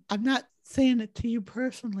not saying it to you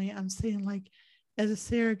personally. I'm saying like as a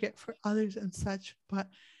surrogate for others and such, but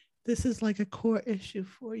this is like a core issue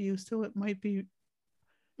for you. So it might be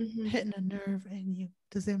hitting a nerve in you.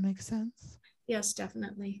 Does that make sense? Yes,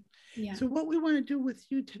 definitely. Yeah. So what we want to do with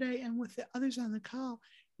you today and with the others on the call,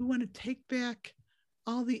 we want to take back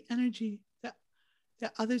all the energy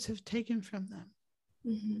that others have taken from them.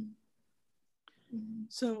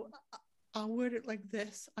 So I'll word it like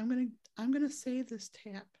this. I'm gonna say this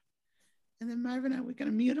tap, and then Marvin, are we gonna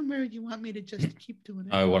mute him, or do you want me to just keep doing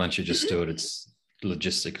it? Oh, why don't you just do it? It's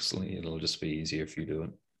logistically, it'll just be easier if you do it.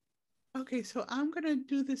 Okay, so I'm gonna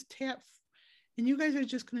do this tap, and you guys are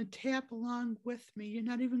just gonna tap along with me. You're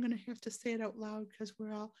not even gonna have to say it out loud because we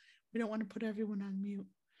don't want to put everyone on mute.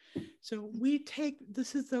 So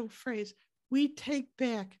this is the phrase, we take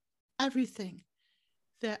back everything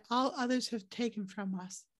that all others have taken from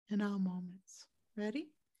us in all moments. Ready?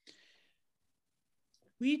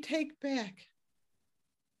 We take back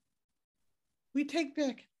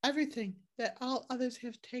everything that all others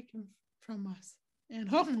have taken from us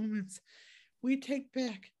in all moments. We take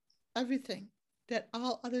back everything that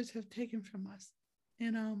all others have taken from us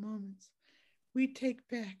in all moments. We take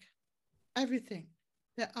back everything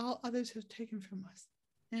that all others have taken from us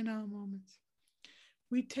in all moments.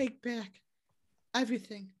 We take back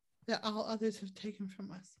everything that all others have taken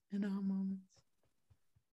from us in all moments.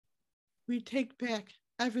 We take back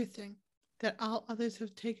everything that all others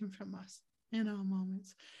have taken from us in all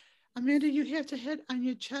moments. Amanda, you have to hit on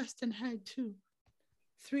your chest and head too.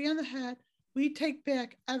 3 on the head. We take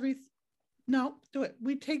back everything. No, do it.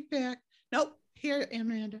 We take back. Nope. Here,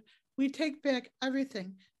 Amanda. We take back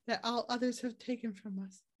everything that all others have taken from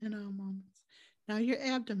us in all moments. Now your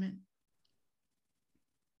abdomen.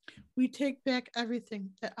 We take back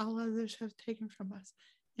everything that all others have taken from us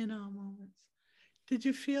in all moments. Did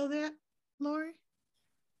you feel that, Lori?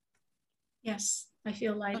 Yes, I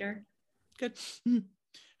feel lighter. Good.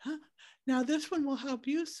 Now this one will help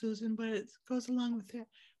you, Susan, but it goes along with that.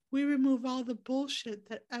 We remove all the bullshit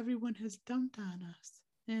that everyone has dumped on us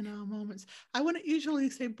in all moments. I wouldn't usually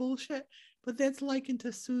say bullshit, but that's likened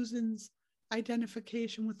to Susan's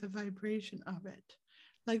identification with the vibration of it.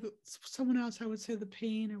 Like someone else, I would say the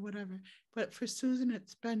pain or whatever. But for Susan,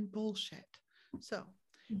 it's been bullshit. So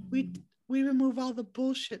we remove all the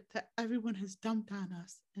bullshit that everyone has dumped on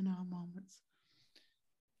us in all moments.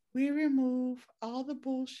 We remove all the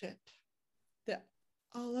bullshit that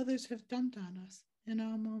all others have dumped on us in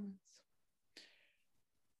all moments.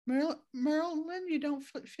 Marilyn, you don't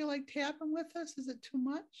feel like tapping with us? Is it too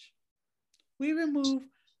much? We remove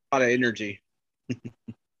a lot of energy.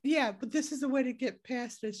 Yeah, but this is the way to get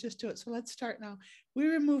past it, is just do it. So let's start now. We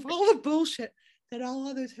remove all the bullshit that all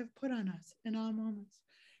others have put on us in all moments.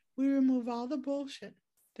 We remove all the bullshit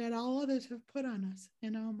that all others have put on us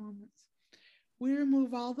in all moments. We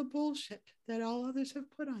remove all the bullshit that all others have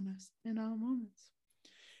put on us in all moments.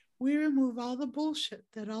 We remove all the bullshit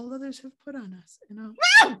that all others have put on us in all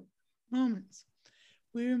moments.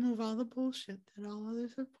 We remove all the bullshit that all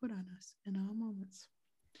others have put on us in all moments.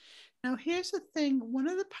 Now, here's the thing. One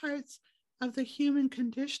of the parts of the human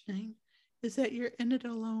conditioning is that you're in it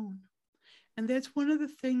alone. And that's one of the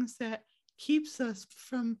things that keeps us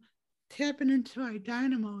from tapping into our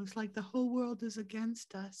dynamos, like the whole world is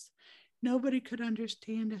against us. Nobody could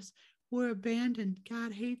understand us. We're abandoned.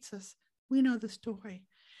 God hates us. We know the story.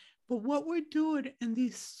 But what we're doing in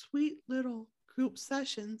these sweet little group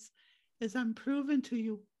sessions is I'm proving to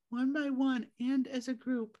you one by one and as a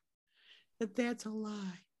group that that's a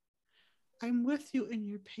lie. I'm with you in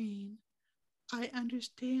your pain. I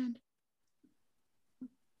understand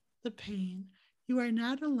the pain. You are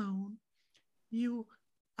not alone. You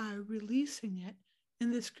are releasing it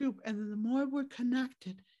in this group. And the more we're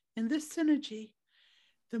connected in this synergy,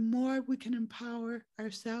 the more we can empower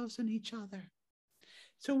ourselves and each other.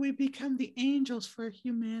 So we become the angels for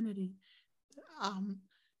humanity.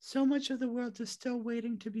 So much of the world is still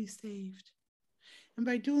waiting to be saved. And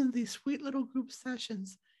by doing these sweet little group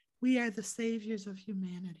sessions, we are the saviors of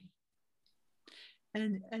humanity.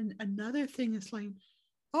 And another thing is like,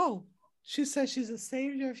 oh, she says she's a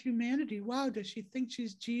savior of humanity. Wow, does she think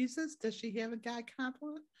she's Jesus? Does she have a God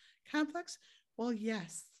complex? Well,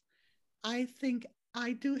 yes, I think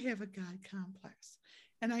I do have a God complex.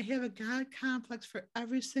 And I have a God complex for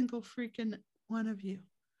every single freaking one of you.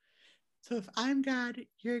 So if I'm God,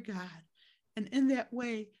 you're God. And in that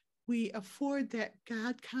way, we afford that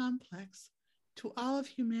God complex to all of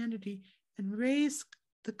humanity and raise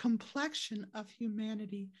the complexion of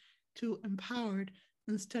humanity to empowered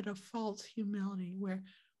instead of false humility, where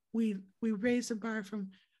we raise the bar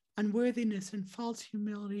from unworthiness and false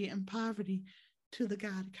humility and poverty to the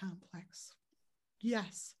God complex.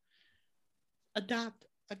 Yes, adopt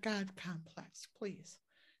a God complex, please.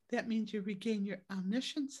 That means you regain your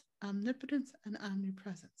omniscience, omnipotence, and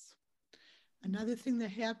omnipresence. Another thing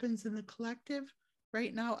that happens in the collective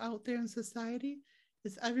right now out there in society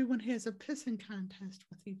is everyone has a pissing contest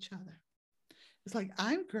with each other. It's like,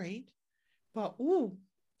 I'm great, but ooh,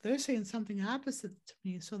 they're saying something opposite to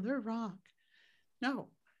me, so they're wrong. No,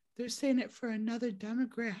 they're saying it for another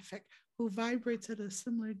demographic who vibrates at a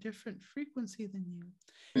similar different frequency than you.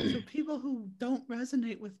 So people who don't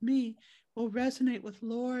resonate with me will resonate with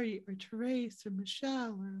Lori or Therese or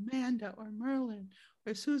Michelle or Amanda or Merlin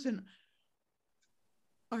or Susan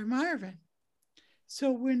or Marvin.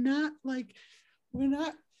 So we're not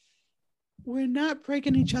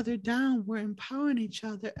breaking each other down. We're empowering each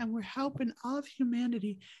other, and we're helping all of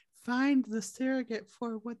humanity find the surrogate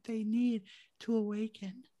for what they need to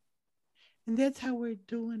awaken. And that's how we're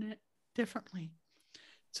doing it differently.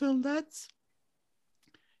 So let's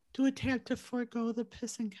do a tap to forego the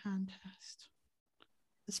pissing contest,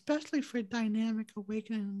 especially for dynamic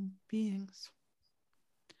awakening beings.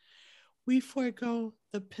 We forego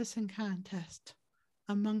the pissing contest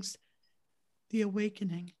amongst the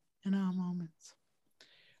awakening in all moments.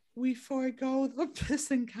 We forego the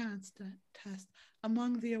pissing contest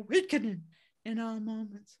among the awakening in all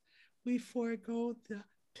moments. We forego the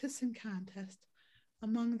pissing contest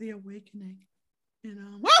among the awakening in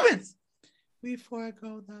all moments. We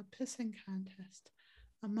forego the pissing contest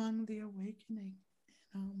among the awakening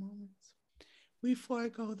in all moments. We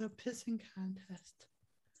forego the pissing contest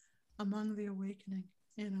among the awakening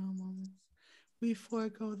in all moments. We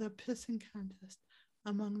forego the pissing contest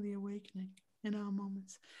among the awakening in all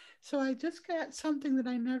moments. So I just got something that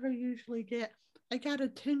I never usually get. I got a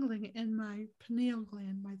tingling in my pineal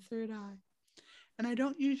gland, my third eye. And I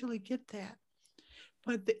don't usually get that.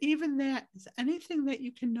 But even that is anything that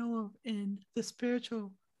you can know of in the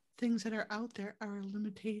spiritual things that are out there are a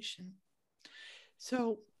limitation.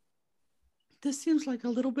 So this seems like a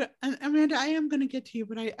little bit, and Amanda, I am going to get to you,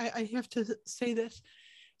 but I have to say this.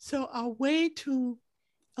 So a way to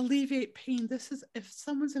alleviate pain, this is if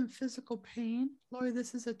someone's in physical pain, Lori,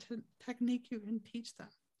 this is a technique you can teach them.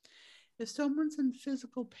 If someone's in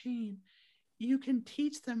physical pain, you can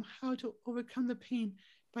teach them how to overcome the pain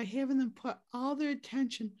by having them put all their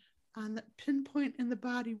attention on the pinpoint in the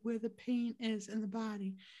body where the pain is in the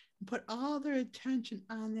body, and put all their attention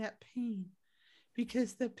on that pain,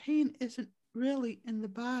 because the pain isn't really in the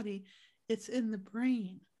body, it's in the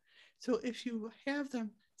brain. So if you have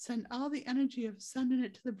them send all the energy of sending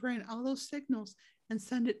it to the brain, all those signals, and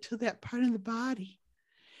send it to that part of the body.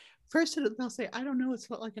 First, they'll say, I don't know, it's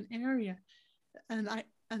like an area. And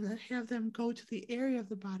have them go to the area of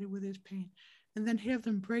the body where there's pain, and then have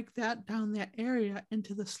them break that down, that area,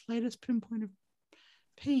 into the slightest pinpoint of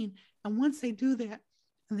pain. And once they do that,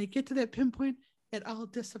 and they get to that pinpoint, it all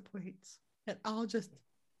dissipates. It all just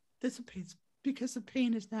dissipates because the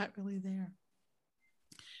pain is not really there.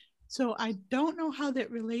 So I don't know how that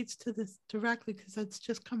relates to this directly because that's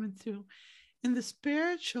just coming through. In the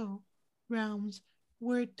spiritual realms,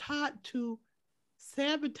 we're taught to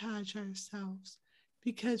sabotage ourselves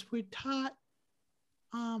because we're taught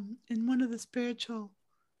in one of the spiritual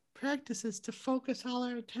practices to focus all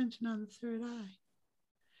our attention on the third eye.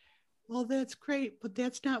 Well, that's great, but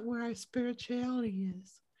that's not where our spirituality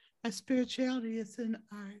is. Our spirituality is in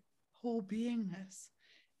our whole beingness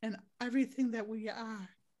and everything that we are.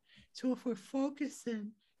 So if we're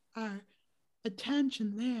focusing our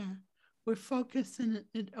attention there, we're focusing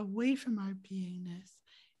it away from our beingness,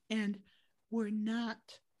 and we're not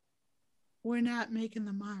making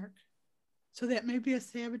the mark. So that may be a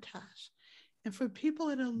sabotage. And for people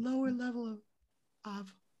at a lower level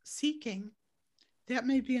of seeking, that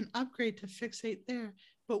may be an upgrade to fixate there.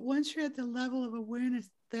 But once you're at the level of awareness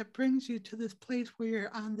that brings you to this place where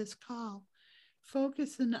you're on this call,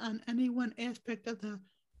 focusing on any one aspect of the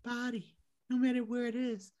body, no matter where it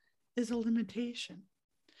is a limitation.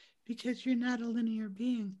 Because you're not a linear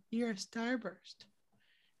being, you're a starburst.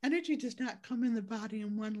 Energy does not come in the body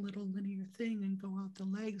in one little linear thing and go out the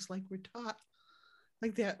legs like we're taught.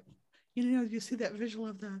 Like that, you see that visual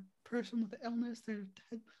of the person with the illness, they're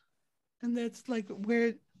dead. And that's like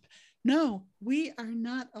where, no, we are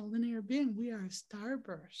not a linear being. We are a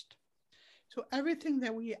starburst. So everything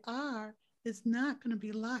that we are is not going to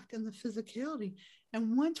be locked in the physicality.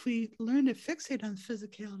 And once we learn to fixate on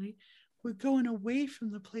physicality, we're going away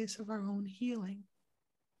from the place of our own healing.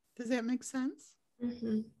 Does that make sense?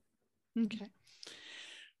 Mm-hmm. Okay.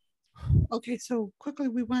 Okay, so quickly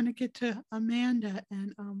we want to get to Amanda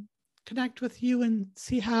and connect with you and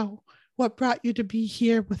see what brought you to be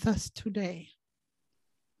here with us today.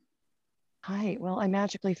 Hi, well, I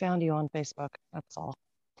magically found you on Facebook. That's all.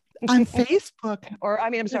 On Facebook?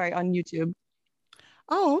 I'm sorry, on YouTube.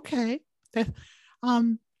 Oh, okay.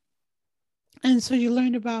 And so you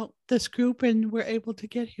learned about this group and were able to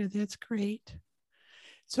get here. That's great.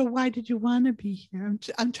 So why did you want to be here?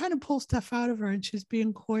 I'm trying to pull stuff out of her and she's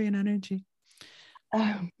being coy in energy.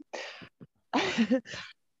 I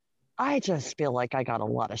just feel like I got a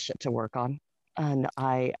lot of shit to work on and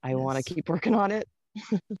I want to keep working on it.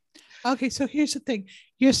 Okay, so here's the thing.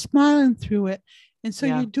 You're smiling through it. And so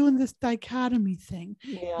Yeah. you're doing this dichotomy thing.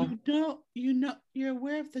 Yeah. You're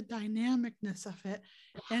aware of the dynamicness of it.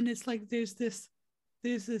 And it's like there's this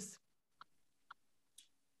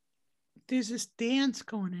dance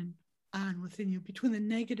going on within you between the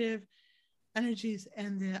negative energies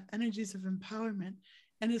and the energies of empowerment.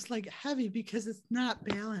 And it's like heavy because it's not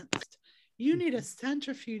balanced. You need a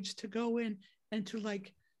centrifuge to go in and to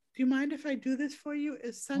like, do you mind if I do this for you?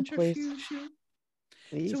 Is centrifuge you?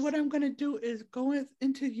 Please. So what I'm going to do is go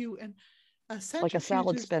into you and a centrifuge. Like a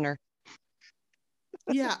salad spinner.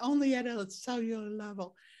 Yeah, only at a cellular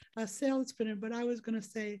level. A salad spinner, but I was going to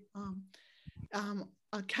say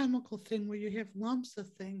a chemical thing where you have lumps of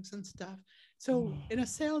things and stuff. So in a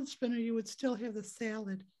salad spinner, you would still have the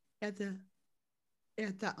salad at the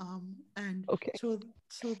end. Okay. So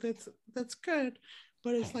that's good,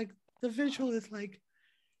 but it's like the visual is like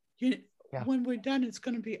when we're done, it's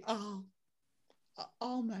going to be all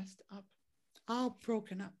messed up, all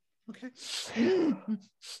broken up. Okay.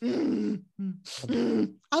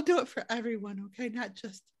 I'll do it for everyone. Okay, not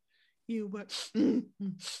just you, but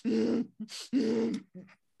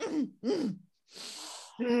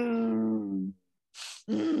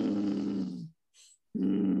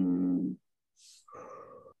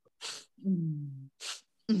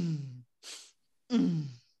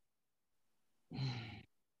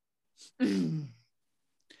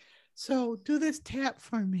So do this tap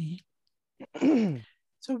for me.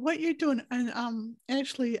 So what you're doing, and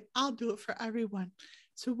actually I'll do it for everyone.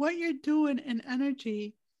 So what you're doing in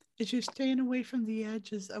energy is you're staying away from the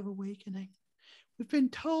edges of awakening. We've been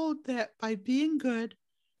told that by being good,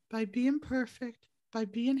 by being perfect, by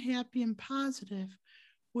being happy and positive,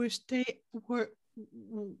 we're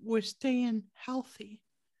staying healthy.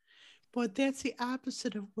 But that's the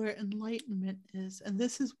opposite of where enlightenment is. And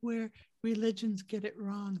this is where religions get it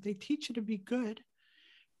wrong. They teach you to be good,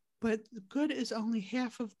 but good is only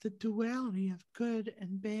half of the duality of good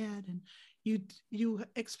and bad. And you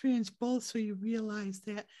experience both, so you realize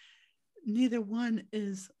that neither one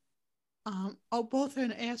is, both are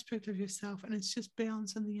an aspect of yourself, and it's just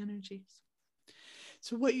balancing the energies.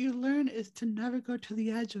 So what you learn is to never go to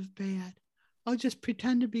the edge of bad. Oh, just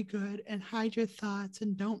pretend to be good and hide your thoughts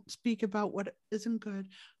and don't speak about what isn't good.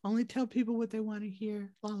 Only tell people what they want to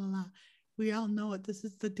hear, la, la, la. We all know it. This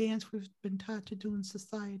is the dance we've been taught to do in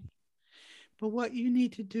society. But what you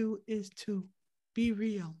need to do is to be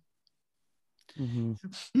real.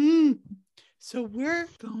 Mm-hmm. So we're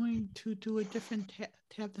going to do a different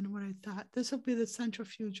tab than what I thought. This will be the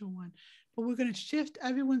centrifugal one, but we're going to shift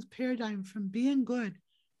everyone's paradigm from being good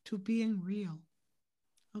to being real.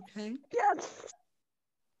 Okay? Yes.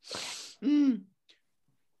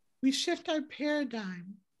 We shift our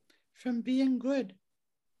paradigm from being good.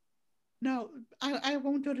 No, I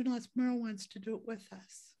won't do it unless Merle wants to do it with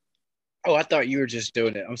us. Oh, I thought you were just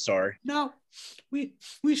doing it. I'm sorry. No, we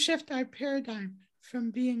shift our paradigm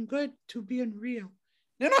from being good to being real.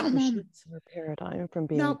 In a moment. Our paradigm from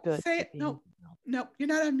being good say to it. being No, you're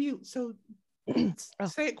not on mute. So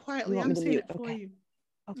say it quietly. I'm saying it for you.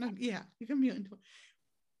 Okay. Yeah, you can mute into it.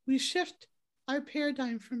 We shift our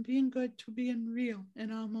paradigm from being good to being real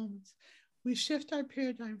in all moments. We shift our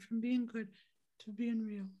paradigm from being good to being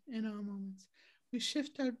real in all moments. We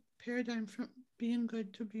shift our paradigm from being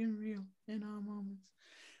good to being real in all moments.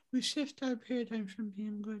 We shift our paradigm from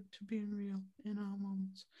being good to being real in all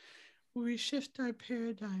moments. We shift our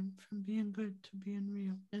paradigm from being good to being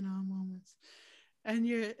real in all moments. And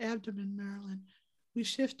your abdomen, Marilyn, we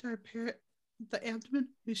shift our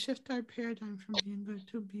we shift our paradigm from being good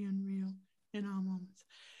to being real in all moments.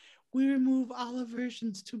 We remove all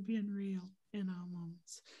aversions to being real in all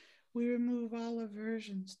moments. We remove all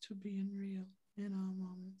aversions to being real in all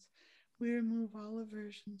moments. We remove all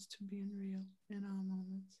aversions to being real in all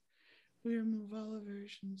moments. We remove all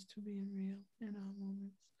aversions to being real in all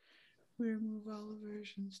moments. We remove all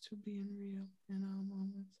aversions to being real in all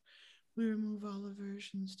moments. We remove all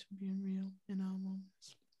aversions to being real in all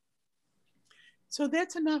moments. So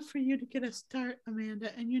that's enough for you to get a start,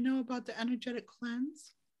 Amanda. And you know about the energetic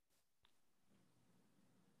cleanse?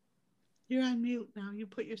 You're on mute now. You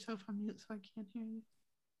put yourself on mute, so I can't hear you.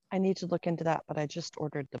 I need to look into that, but I just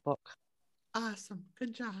ordered the book. Awesome.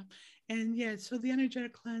 Good job. And yeah, so the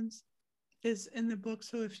energetic cleanse is in the book.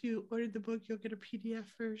 So if you ordered the book, you'll get a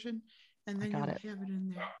PDF version, and then you'll have it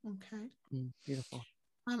in there. Okay. Beautiful.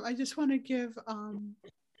 I just want to give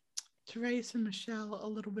Therese and Michelle a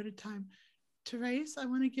little bit of time. Therese, I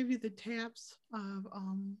want to give you the tabs of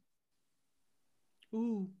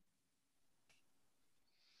oh,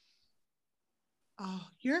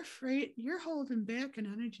 you're afraid, you're holding back an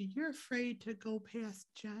energy. You're afraid to go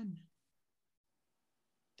past Jen.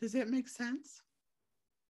 Does that make sense?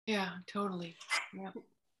 Yeah, totally. Yeah.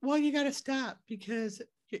 Well, you got to stop, because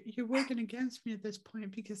you're working against me at this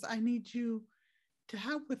point, because I need you to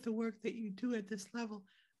help with the work that you do at this level.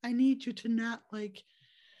 I need you to not, like,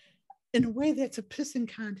 in a way that's a pissing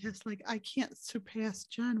contest, like I can't surpass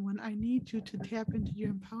Jen, when I need you to tap into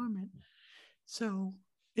your empowerment. So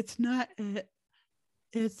it's not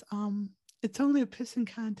it's only a pissing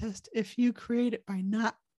contest if you create it by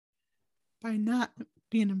not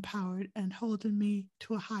being empowered and holding me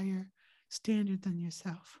to a higher standard than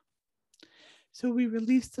yourself. So we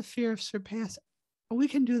release the fear of surpassing. We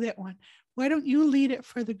can do that one. Why don't you lead it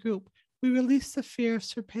for the group? We release the fear of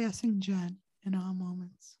surpassing Jen in all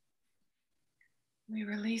moments. We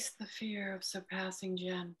release the fear of surpassing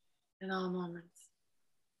Jen in all moments.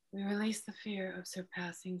 We release the fear of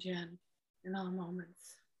surpassing Jen in all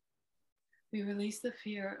moments. We release the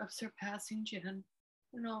fear of surpassing Jen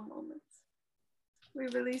in all moments. We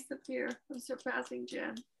release the fear of surpassing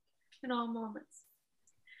Jen in all moments.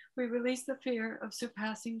 We release the fear of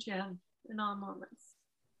surpassing Jen in all moments.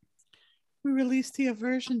 We release the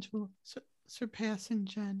aversion to surpassing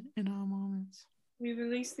Jen in all moments. We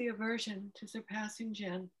release the aversion to surpassing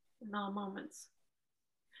Jen in all moments.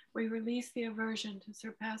 We release the aversion to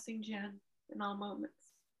surpassing Jen in all moments.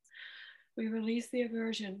 We release the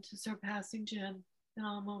aversion to surpassing Jen in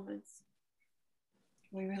all moments.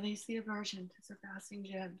 We release the aversion to surpassing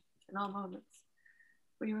Jen in all moments.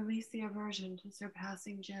 We release the aversion to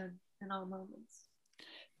surpassing Jen in all moments.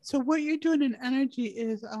 So what you're doing in energy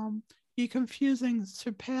is you're confusing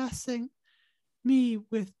surpassing me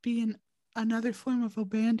with being another form of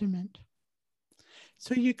abandonment.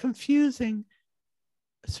 So you're confusing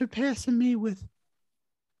surpassing me with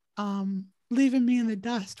leaving me in the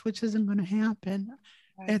dust, which isn't going to happen.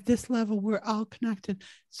 Right. At this level, we're all connected.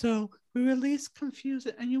 So we release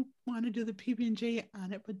confusion, and you want to do the PB&J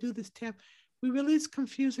on it, but do this tab. We release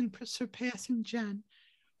confusing surpassing Jen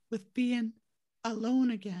with being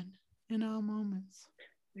alone again in all moments.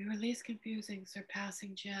 We release confusing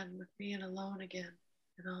surpassing Jen with being alone again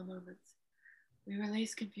in all moments. We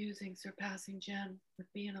release confusing surpassing Jen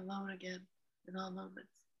with being alone again in all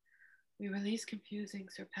moments. We release confusing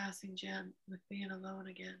surpassing Jen with being alone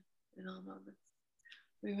again in all moments.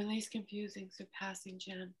 We release confusing surpassing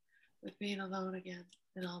Jen with being alone again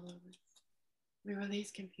in all moments. We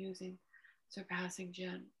release confusing surpassing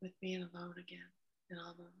Jen with being alone again in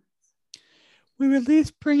all moments. We release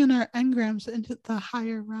bringing our engrams into the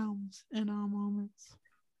higher realms in all moments.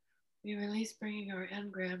 We release bringing our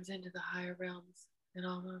engrams into the higher realms in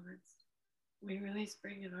all moments. We release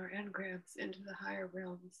bringing our engrams into the higher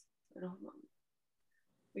realms in all moments.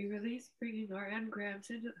 We release bringing our engrams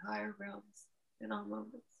into the higher realms in all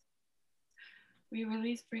moments. We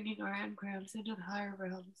release bringing our engrams into the higher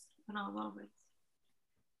realms in all moments.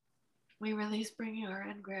 We release bringing our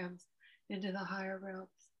engrams into the higher realms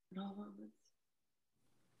in all moments.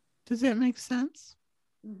 Does that make sense?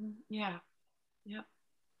 Mm-hmm. Yeah. Yep.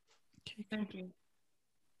 Okay, thank you.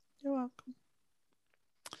 You're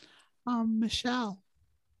welcome. Michelle.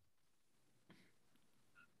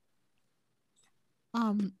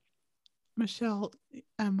 Michelle,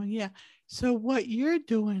 Emma, yeah. So what you're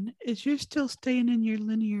doing is you're still staying in your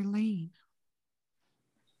linear lane.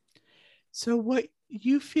 So what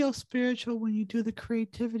you feel spiritual when you do the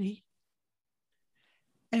creativity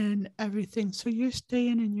and everything. So you're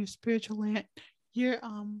staying in your spiritual lane. You're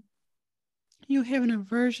you have an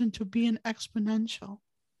aversion to being exponential.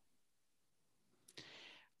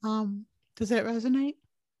 Does that resonate?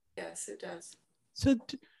 Yes, it does. So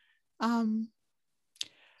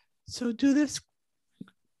do this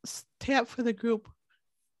tap for the group.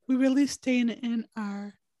 We really staying in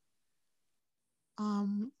our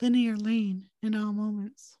linear lane in all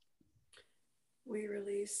moments. We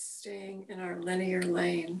release staying in our linear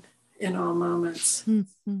lane in all moments.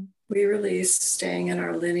 Mm-hmm. We release staying in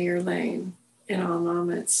our linear lane in all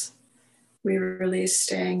moments. We release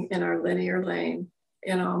staying in our linear lane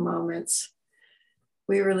in all moments.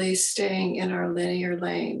 We release staying in our linear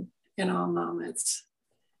lane in all moments.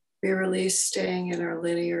 We release staying in our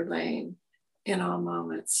linear lane in all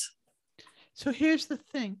moments. So here's the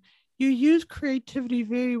thing. You use creativity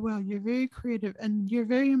very well. You're very creative and you're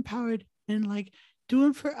very empowered in like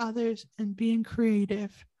doing for others and being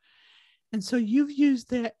creative. And so you've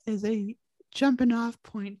used that as a jumping off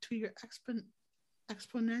point to your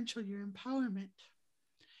exponential, your empowerment.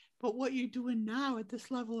 But what you're doing now at this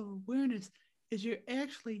level of awareness is you're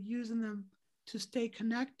actually using them to stay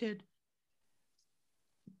connected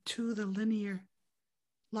to the linear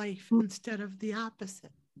life instead of the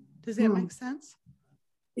opposite. Does that make sense?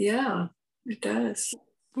 Yeah, it does.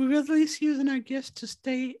 We release using our gifts to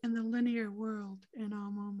stay in the linear world in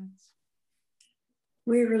all moments.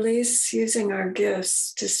 We release using our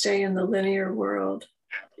gifts to stay in the linear world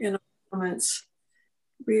in all moments.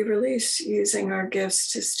 We release using our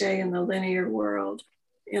gifts to stay in the linear world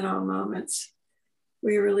in all moments.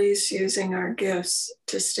 We release using our gifts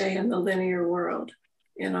to stay in the linear world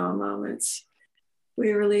in all moments.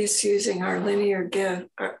 We release using our linear gift.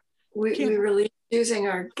 We release using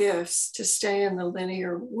our gifts to stay in the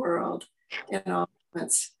linear world in all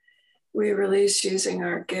moments. We release using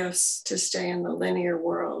our gifts to stay in the linear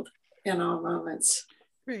world in all moments.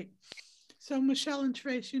 Great. So Michelle and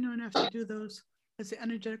Trace, you don't have to do those as the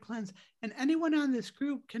energetic cleanse. And anyone on this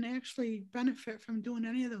group can actually benefit from doing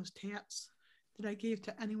any of those taps that I gave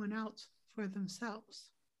to anyone else for themselves.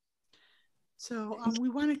 So we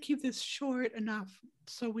want to keep this short enough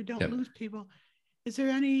so we don't lose people. Is there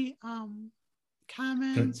any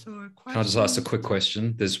comments or questions? Can I just ask a quick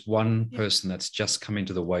question? There's one person that's just come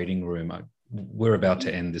into the waiting room. We're about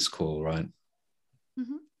to end this call, right?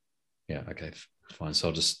 Mm-hmm. Yeah, okay, fine. So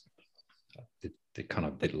I'll just, they're kind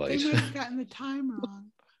of a bit late. They might have gotten the time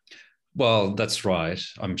wrong. Well, that's right.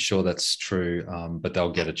 I'm sure that's true, but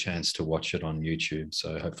they'll get a chance to watch it on YouTube.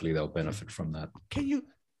 So hopefully they'll benefit from that. Can you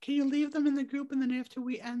leave them in the group and then after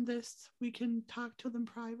we end this, we can talk to them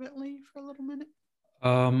privately for a little minute?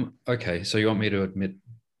 Okay, so you want me to admit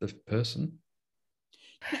the person?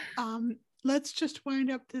 Let's just wind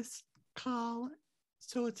up this call.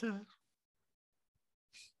 So it's a...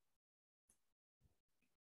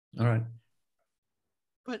 All right.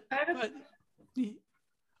 But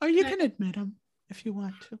or you can admit them if you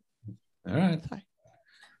want to. All right. Sorry.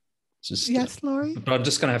 Just, yes, Lori? But I'm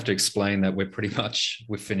just going to have to explain that we've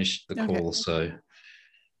finished the call, so.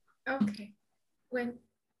 Okay.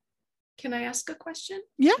 Can I ask a question?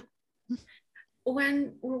 Yeah.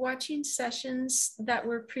 When we're watching sessions that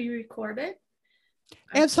were pre-recorded?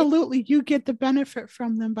 Absolutely. You get the benefit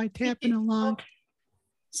from them by tapping along.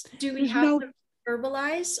 Do we have to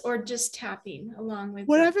verbalize or just tapping along with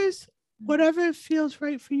whatever feels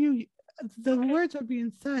right for you? The words are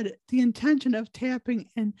being said. The intention of tapping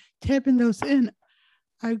and tapping those in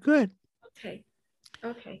are good. Okay.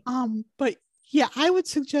 But yeah, I would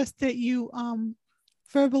suggest that you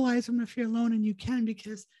verbalize them if you're alone and you can,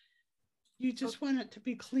 because you just want it to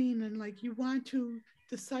be clean and like you want to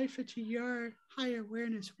decipher to your higher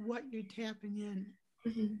awareness what you're tapping in.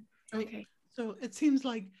 Mm-hmm. Okay. So it seems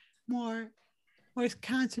like more or it's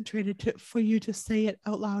concentrated for you to say it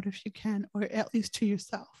out loud if you can, or at least to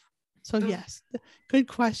yourself? So yes, good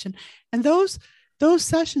question. And those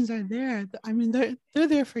sessions are there. I mean, they're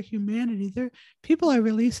there for humanity. People are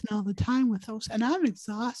releasing all the time with those, and I'm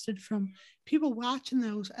exhausted from people watching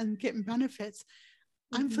those and getting benefits.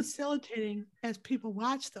 I'm facilitating as people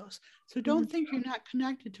watch those. So don't think you're not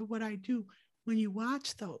connected to what I do when you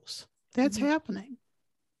watch those. That's happening.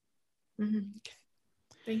 Okay.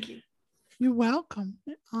 Thank you. You're welcome.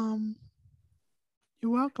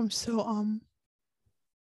 You're welcome. So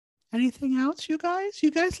anything else, you guys?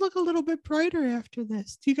 You guys look a little bit brighter after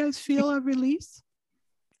this. Do you guys feel a release?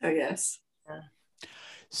 Oh, yes.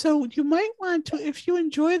 So you might want to, if you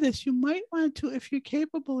enjoy this, you might want to, if you're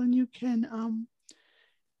capable and you can,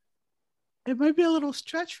 it might be a little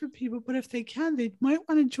stretch for people, but if they can, they might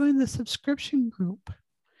want to join the subscription group.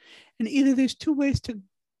 And either there's two ways to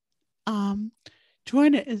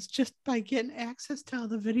join it, is just by getting access to all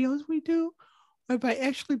the videos we do, or by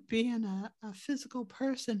actually being a physical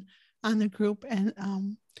person on the group.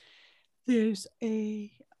 And there's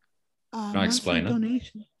a Can I explain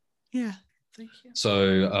donation. Yeah. Thank you.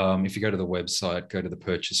 So if you go to the website, go to the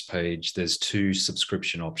purchase page, there's 2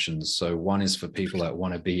 subscription options. So one is for people that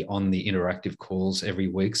want to be on the interactive calls every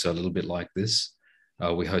week. So a little bit like this.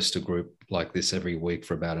 We host a group like this every week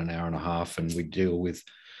for about an hour and a half, and we deal with,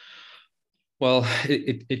 well,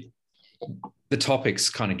 the topics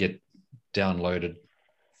kind of get downloaded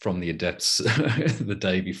from the adepts the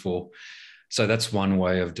day before. So that's one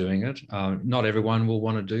way of doing it. Not everyone will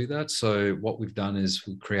want to do that. So what we've done is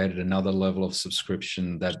we've created another level of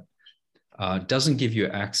subscription that doesn't give you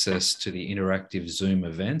access to the interactive Zoom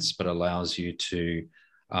events, but allows you to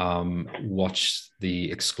watch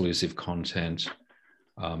the exclusive content.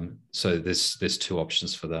 So there's 2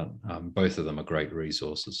 options for that. Both of them are great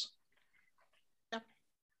resources. Yep.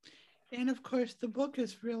 And of course, the book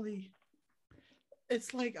is really,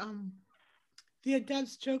 it's like, the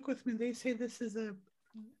adepts joke with me. They say this is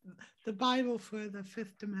the Bible for the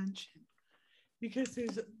 5th dimension, because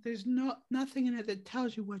there's nothing in it that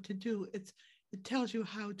tells you what to do. It tells you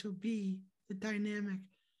how to be the dynamic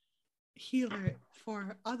healer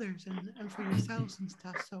for others and for yourselves and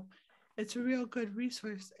stuff. So it's a real good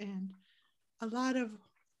resource, and a lot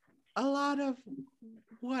of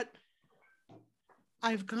what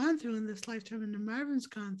I've gone through in this lifetime, and Marvin's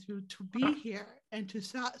gone through to be here and to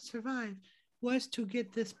survive, was to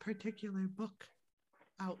get this particular book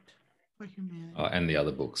out for humanity. And the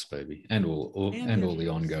other books, baby, and all the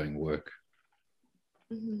ongoing work.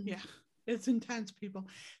 Yeah, it's intense, people.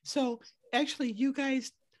 So actually, you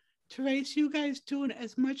guys, Therese, you guys doing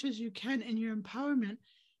as much as you can in your empowerment.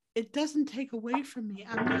 It doesn't take away from me.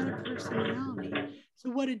 I'm not a personality.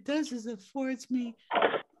 So what it does is it affords me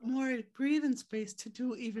more breathing space to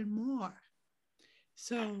do even more.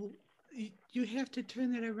 So you have to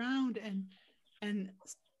turn it around and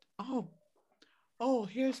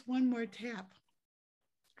here's one more tap.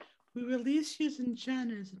 We release using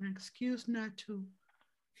Jen as an excuse not to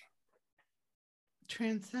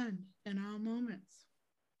transcend in all moments.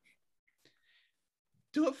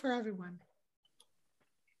 Do it for everyone.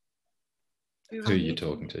 Who are you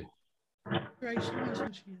talking to? Right, she knows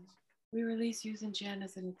who she is. We release using Jen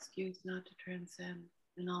as an excuse not to transcend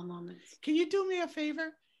in all moments. Can you do me a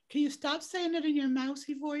favor? Can you stop saying it in your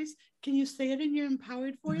mousy voice? Can you say it in your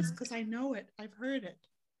empowered voice? Because I know it. I've heard it.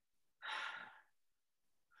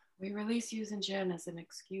 We release using Jen as an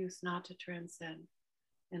excuse not to transcend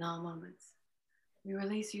in all moments. We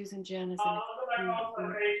release using Jen as an excuse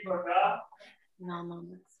in all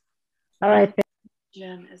moments. All right.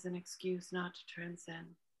 Jen as an excuse not to transcend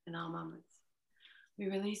in all moments. We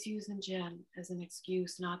release using Jen as an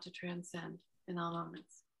excuse not to transcend in all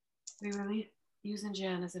moments. We release using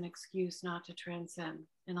Jen as an excuse not to transcend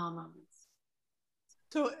in all moments.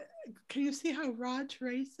 So can you see how raw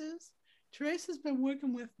Therese is? Therese has been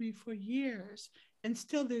working with me for years, and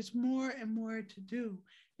still there's more and more to do.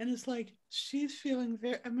 And it's like she's feeling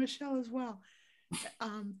very, and Michelle as well,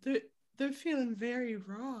 they're feeling very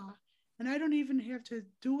raw. And I don't even have to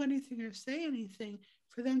do anything or say anything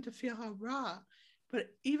for them to feel how raw. But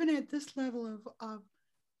even at this level of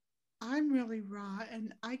I'm really raw,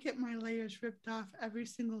 and I get my layers ripped off every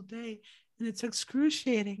single day, and it's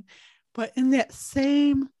excruciating. But in that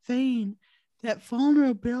same vein, that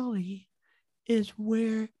vulnerability is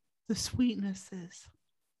where the sweetness is.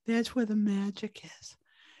 That's where the magic is.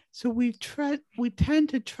 So we tend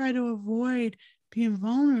to try to avoid being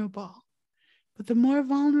vulnerable. But the more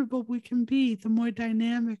vulnerable we can be, the more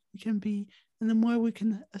dynamic we can be, and the more we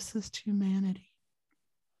can assist humanity.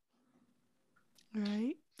 All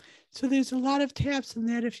right. So there's a lot of taps in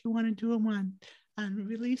that if you want to do them on on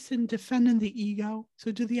releasing, defending the ego.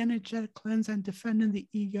 So do the energetic cleanse on defending the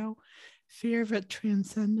ego, fear of it,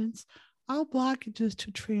 transcendence, all blockages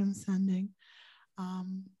to transcending,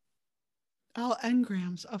 all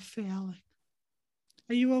engrams of failing.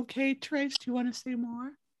 Are you okay, Trace? Do you want to say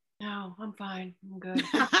more? No, I'm fine. I'm good.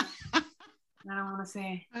 I don't want to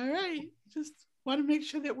say. All right. Just want to make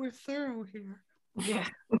sure that we're thorough here. Yeah.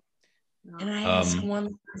 Can I ask one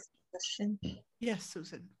last question? Yes,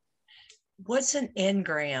 Susan. What's an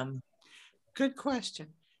engram? Good question.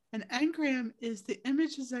 An engram is the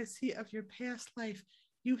images I see of your past life.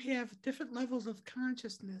 You have different levels of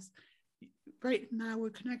consciousness. Right now,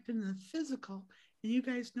 we're connected in the physical, and you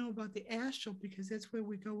guys know about the astral because that's where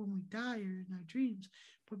we go when we die or in our dreams.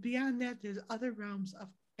 But beyond that, there's other realms of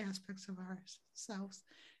aspects of ourselves.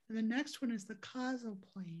 And the next one is the causal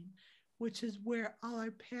plane, which is where all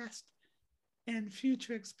our past and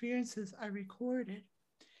future experiences are recorded.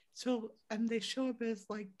 So, and they show up as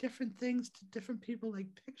like different things to different people, like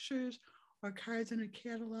pictures or cards in a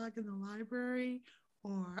catalog in the library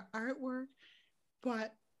or artwork,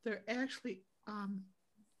 but they're actually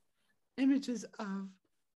images of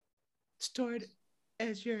stored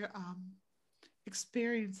as your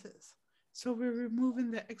experiences. So we're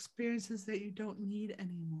removing the experiences that you don't need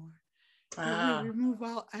anymore. We remove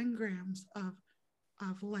all engrams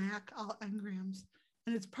of lack, all engrams,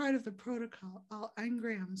 and it's part of the protocol, all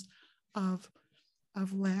engrams of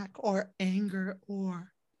lack or anger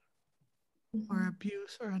or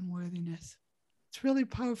abuse or unworthiness. It's really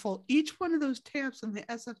powerful. Each one of those taps in the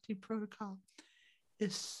SFT protocol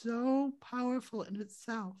is so powerful in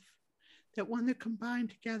itself that when they're combined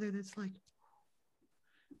together, it's like,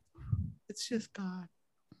 it's just God.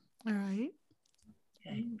 All right.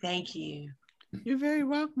 Okay. Thank you. You're very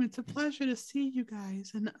welcome. It's a pleasure to see you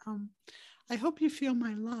guys. And I hope you feel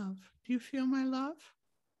my love. Do you feel my love?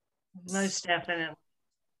 Most definitely.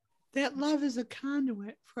 That love is a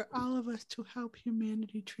conduit for all of us to help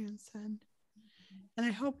humanity transcend. And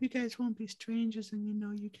I hope you guys won't be strangers and you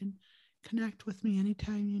know you can connect with me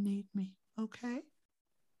anytime you need me. Okay?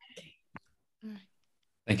 All right.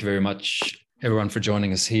 Thank you very much, everyone, for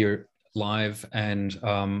joining us here live, and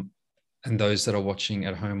those that are watching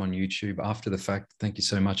at home on YouTube after the fact. Thank you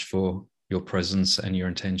so much for your presence and your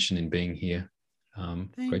intention in being here.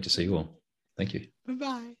 Great to see you all. Thank you.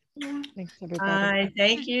 Bye-bye. Thanks, everybody. Bye.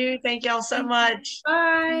 Thank you. Thank y'all so much.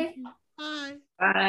 Bye. Bye. Bye.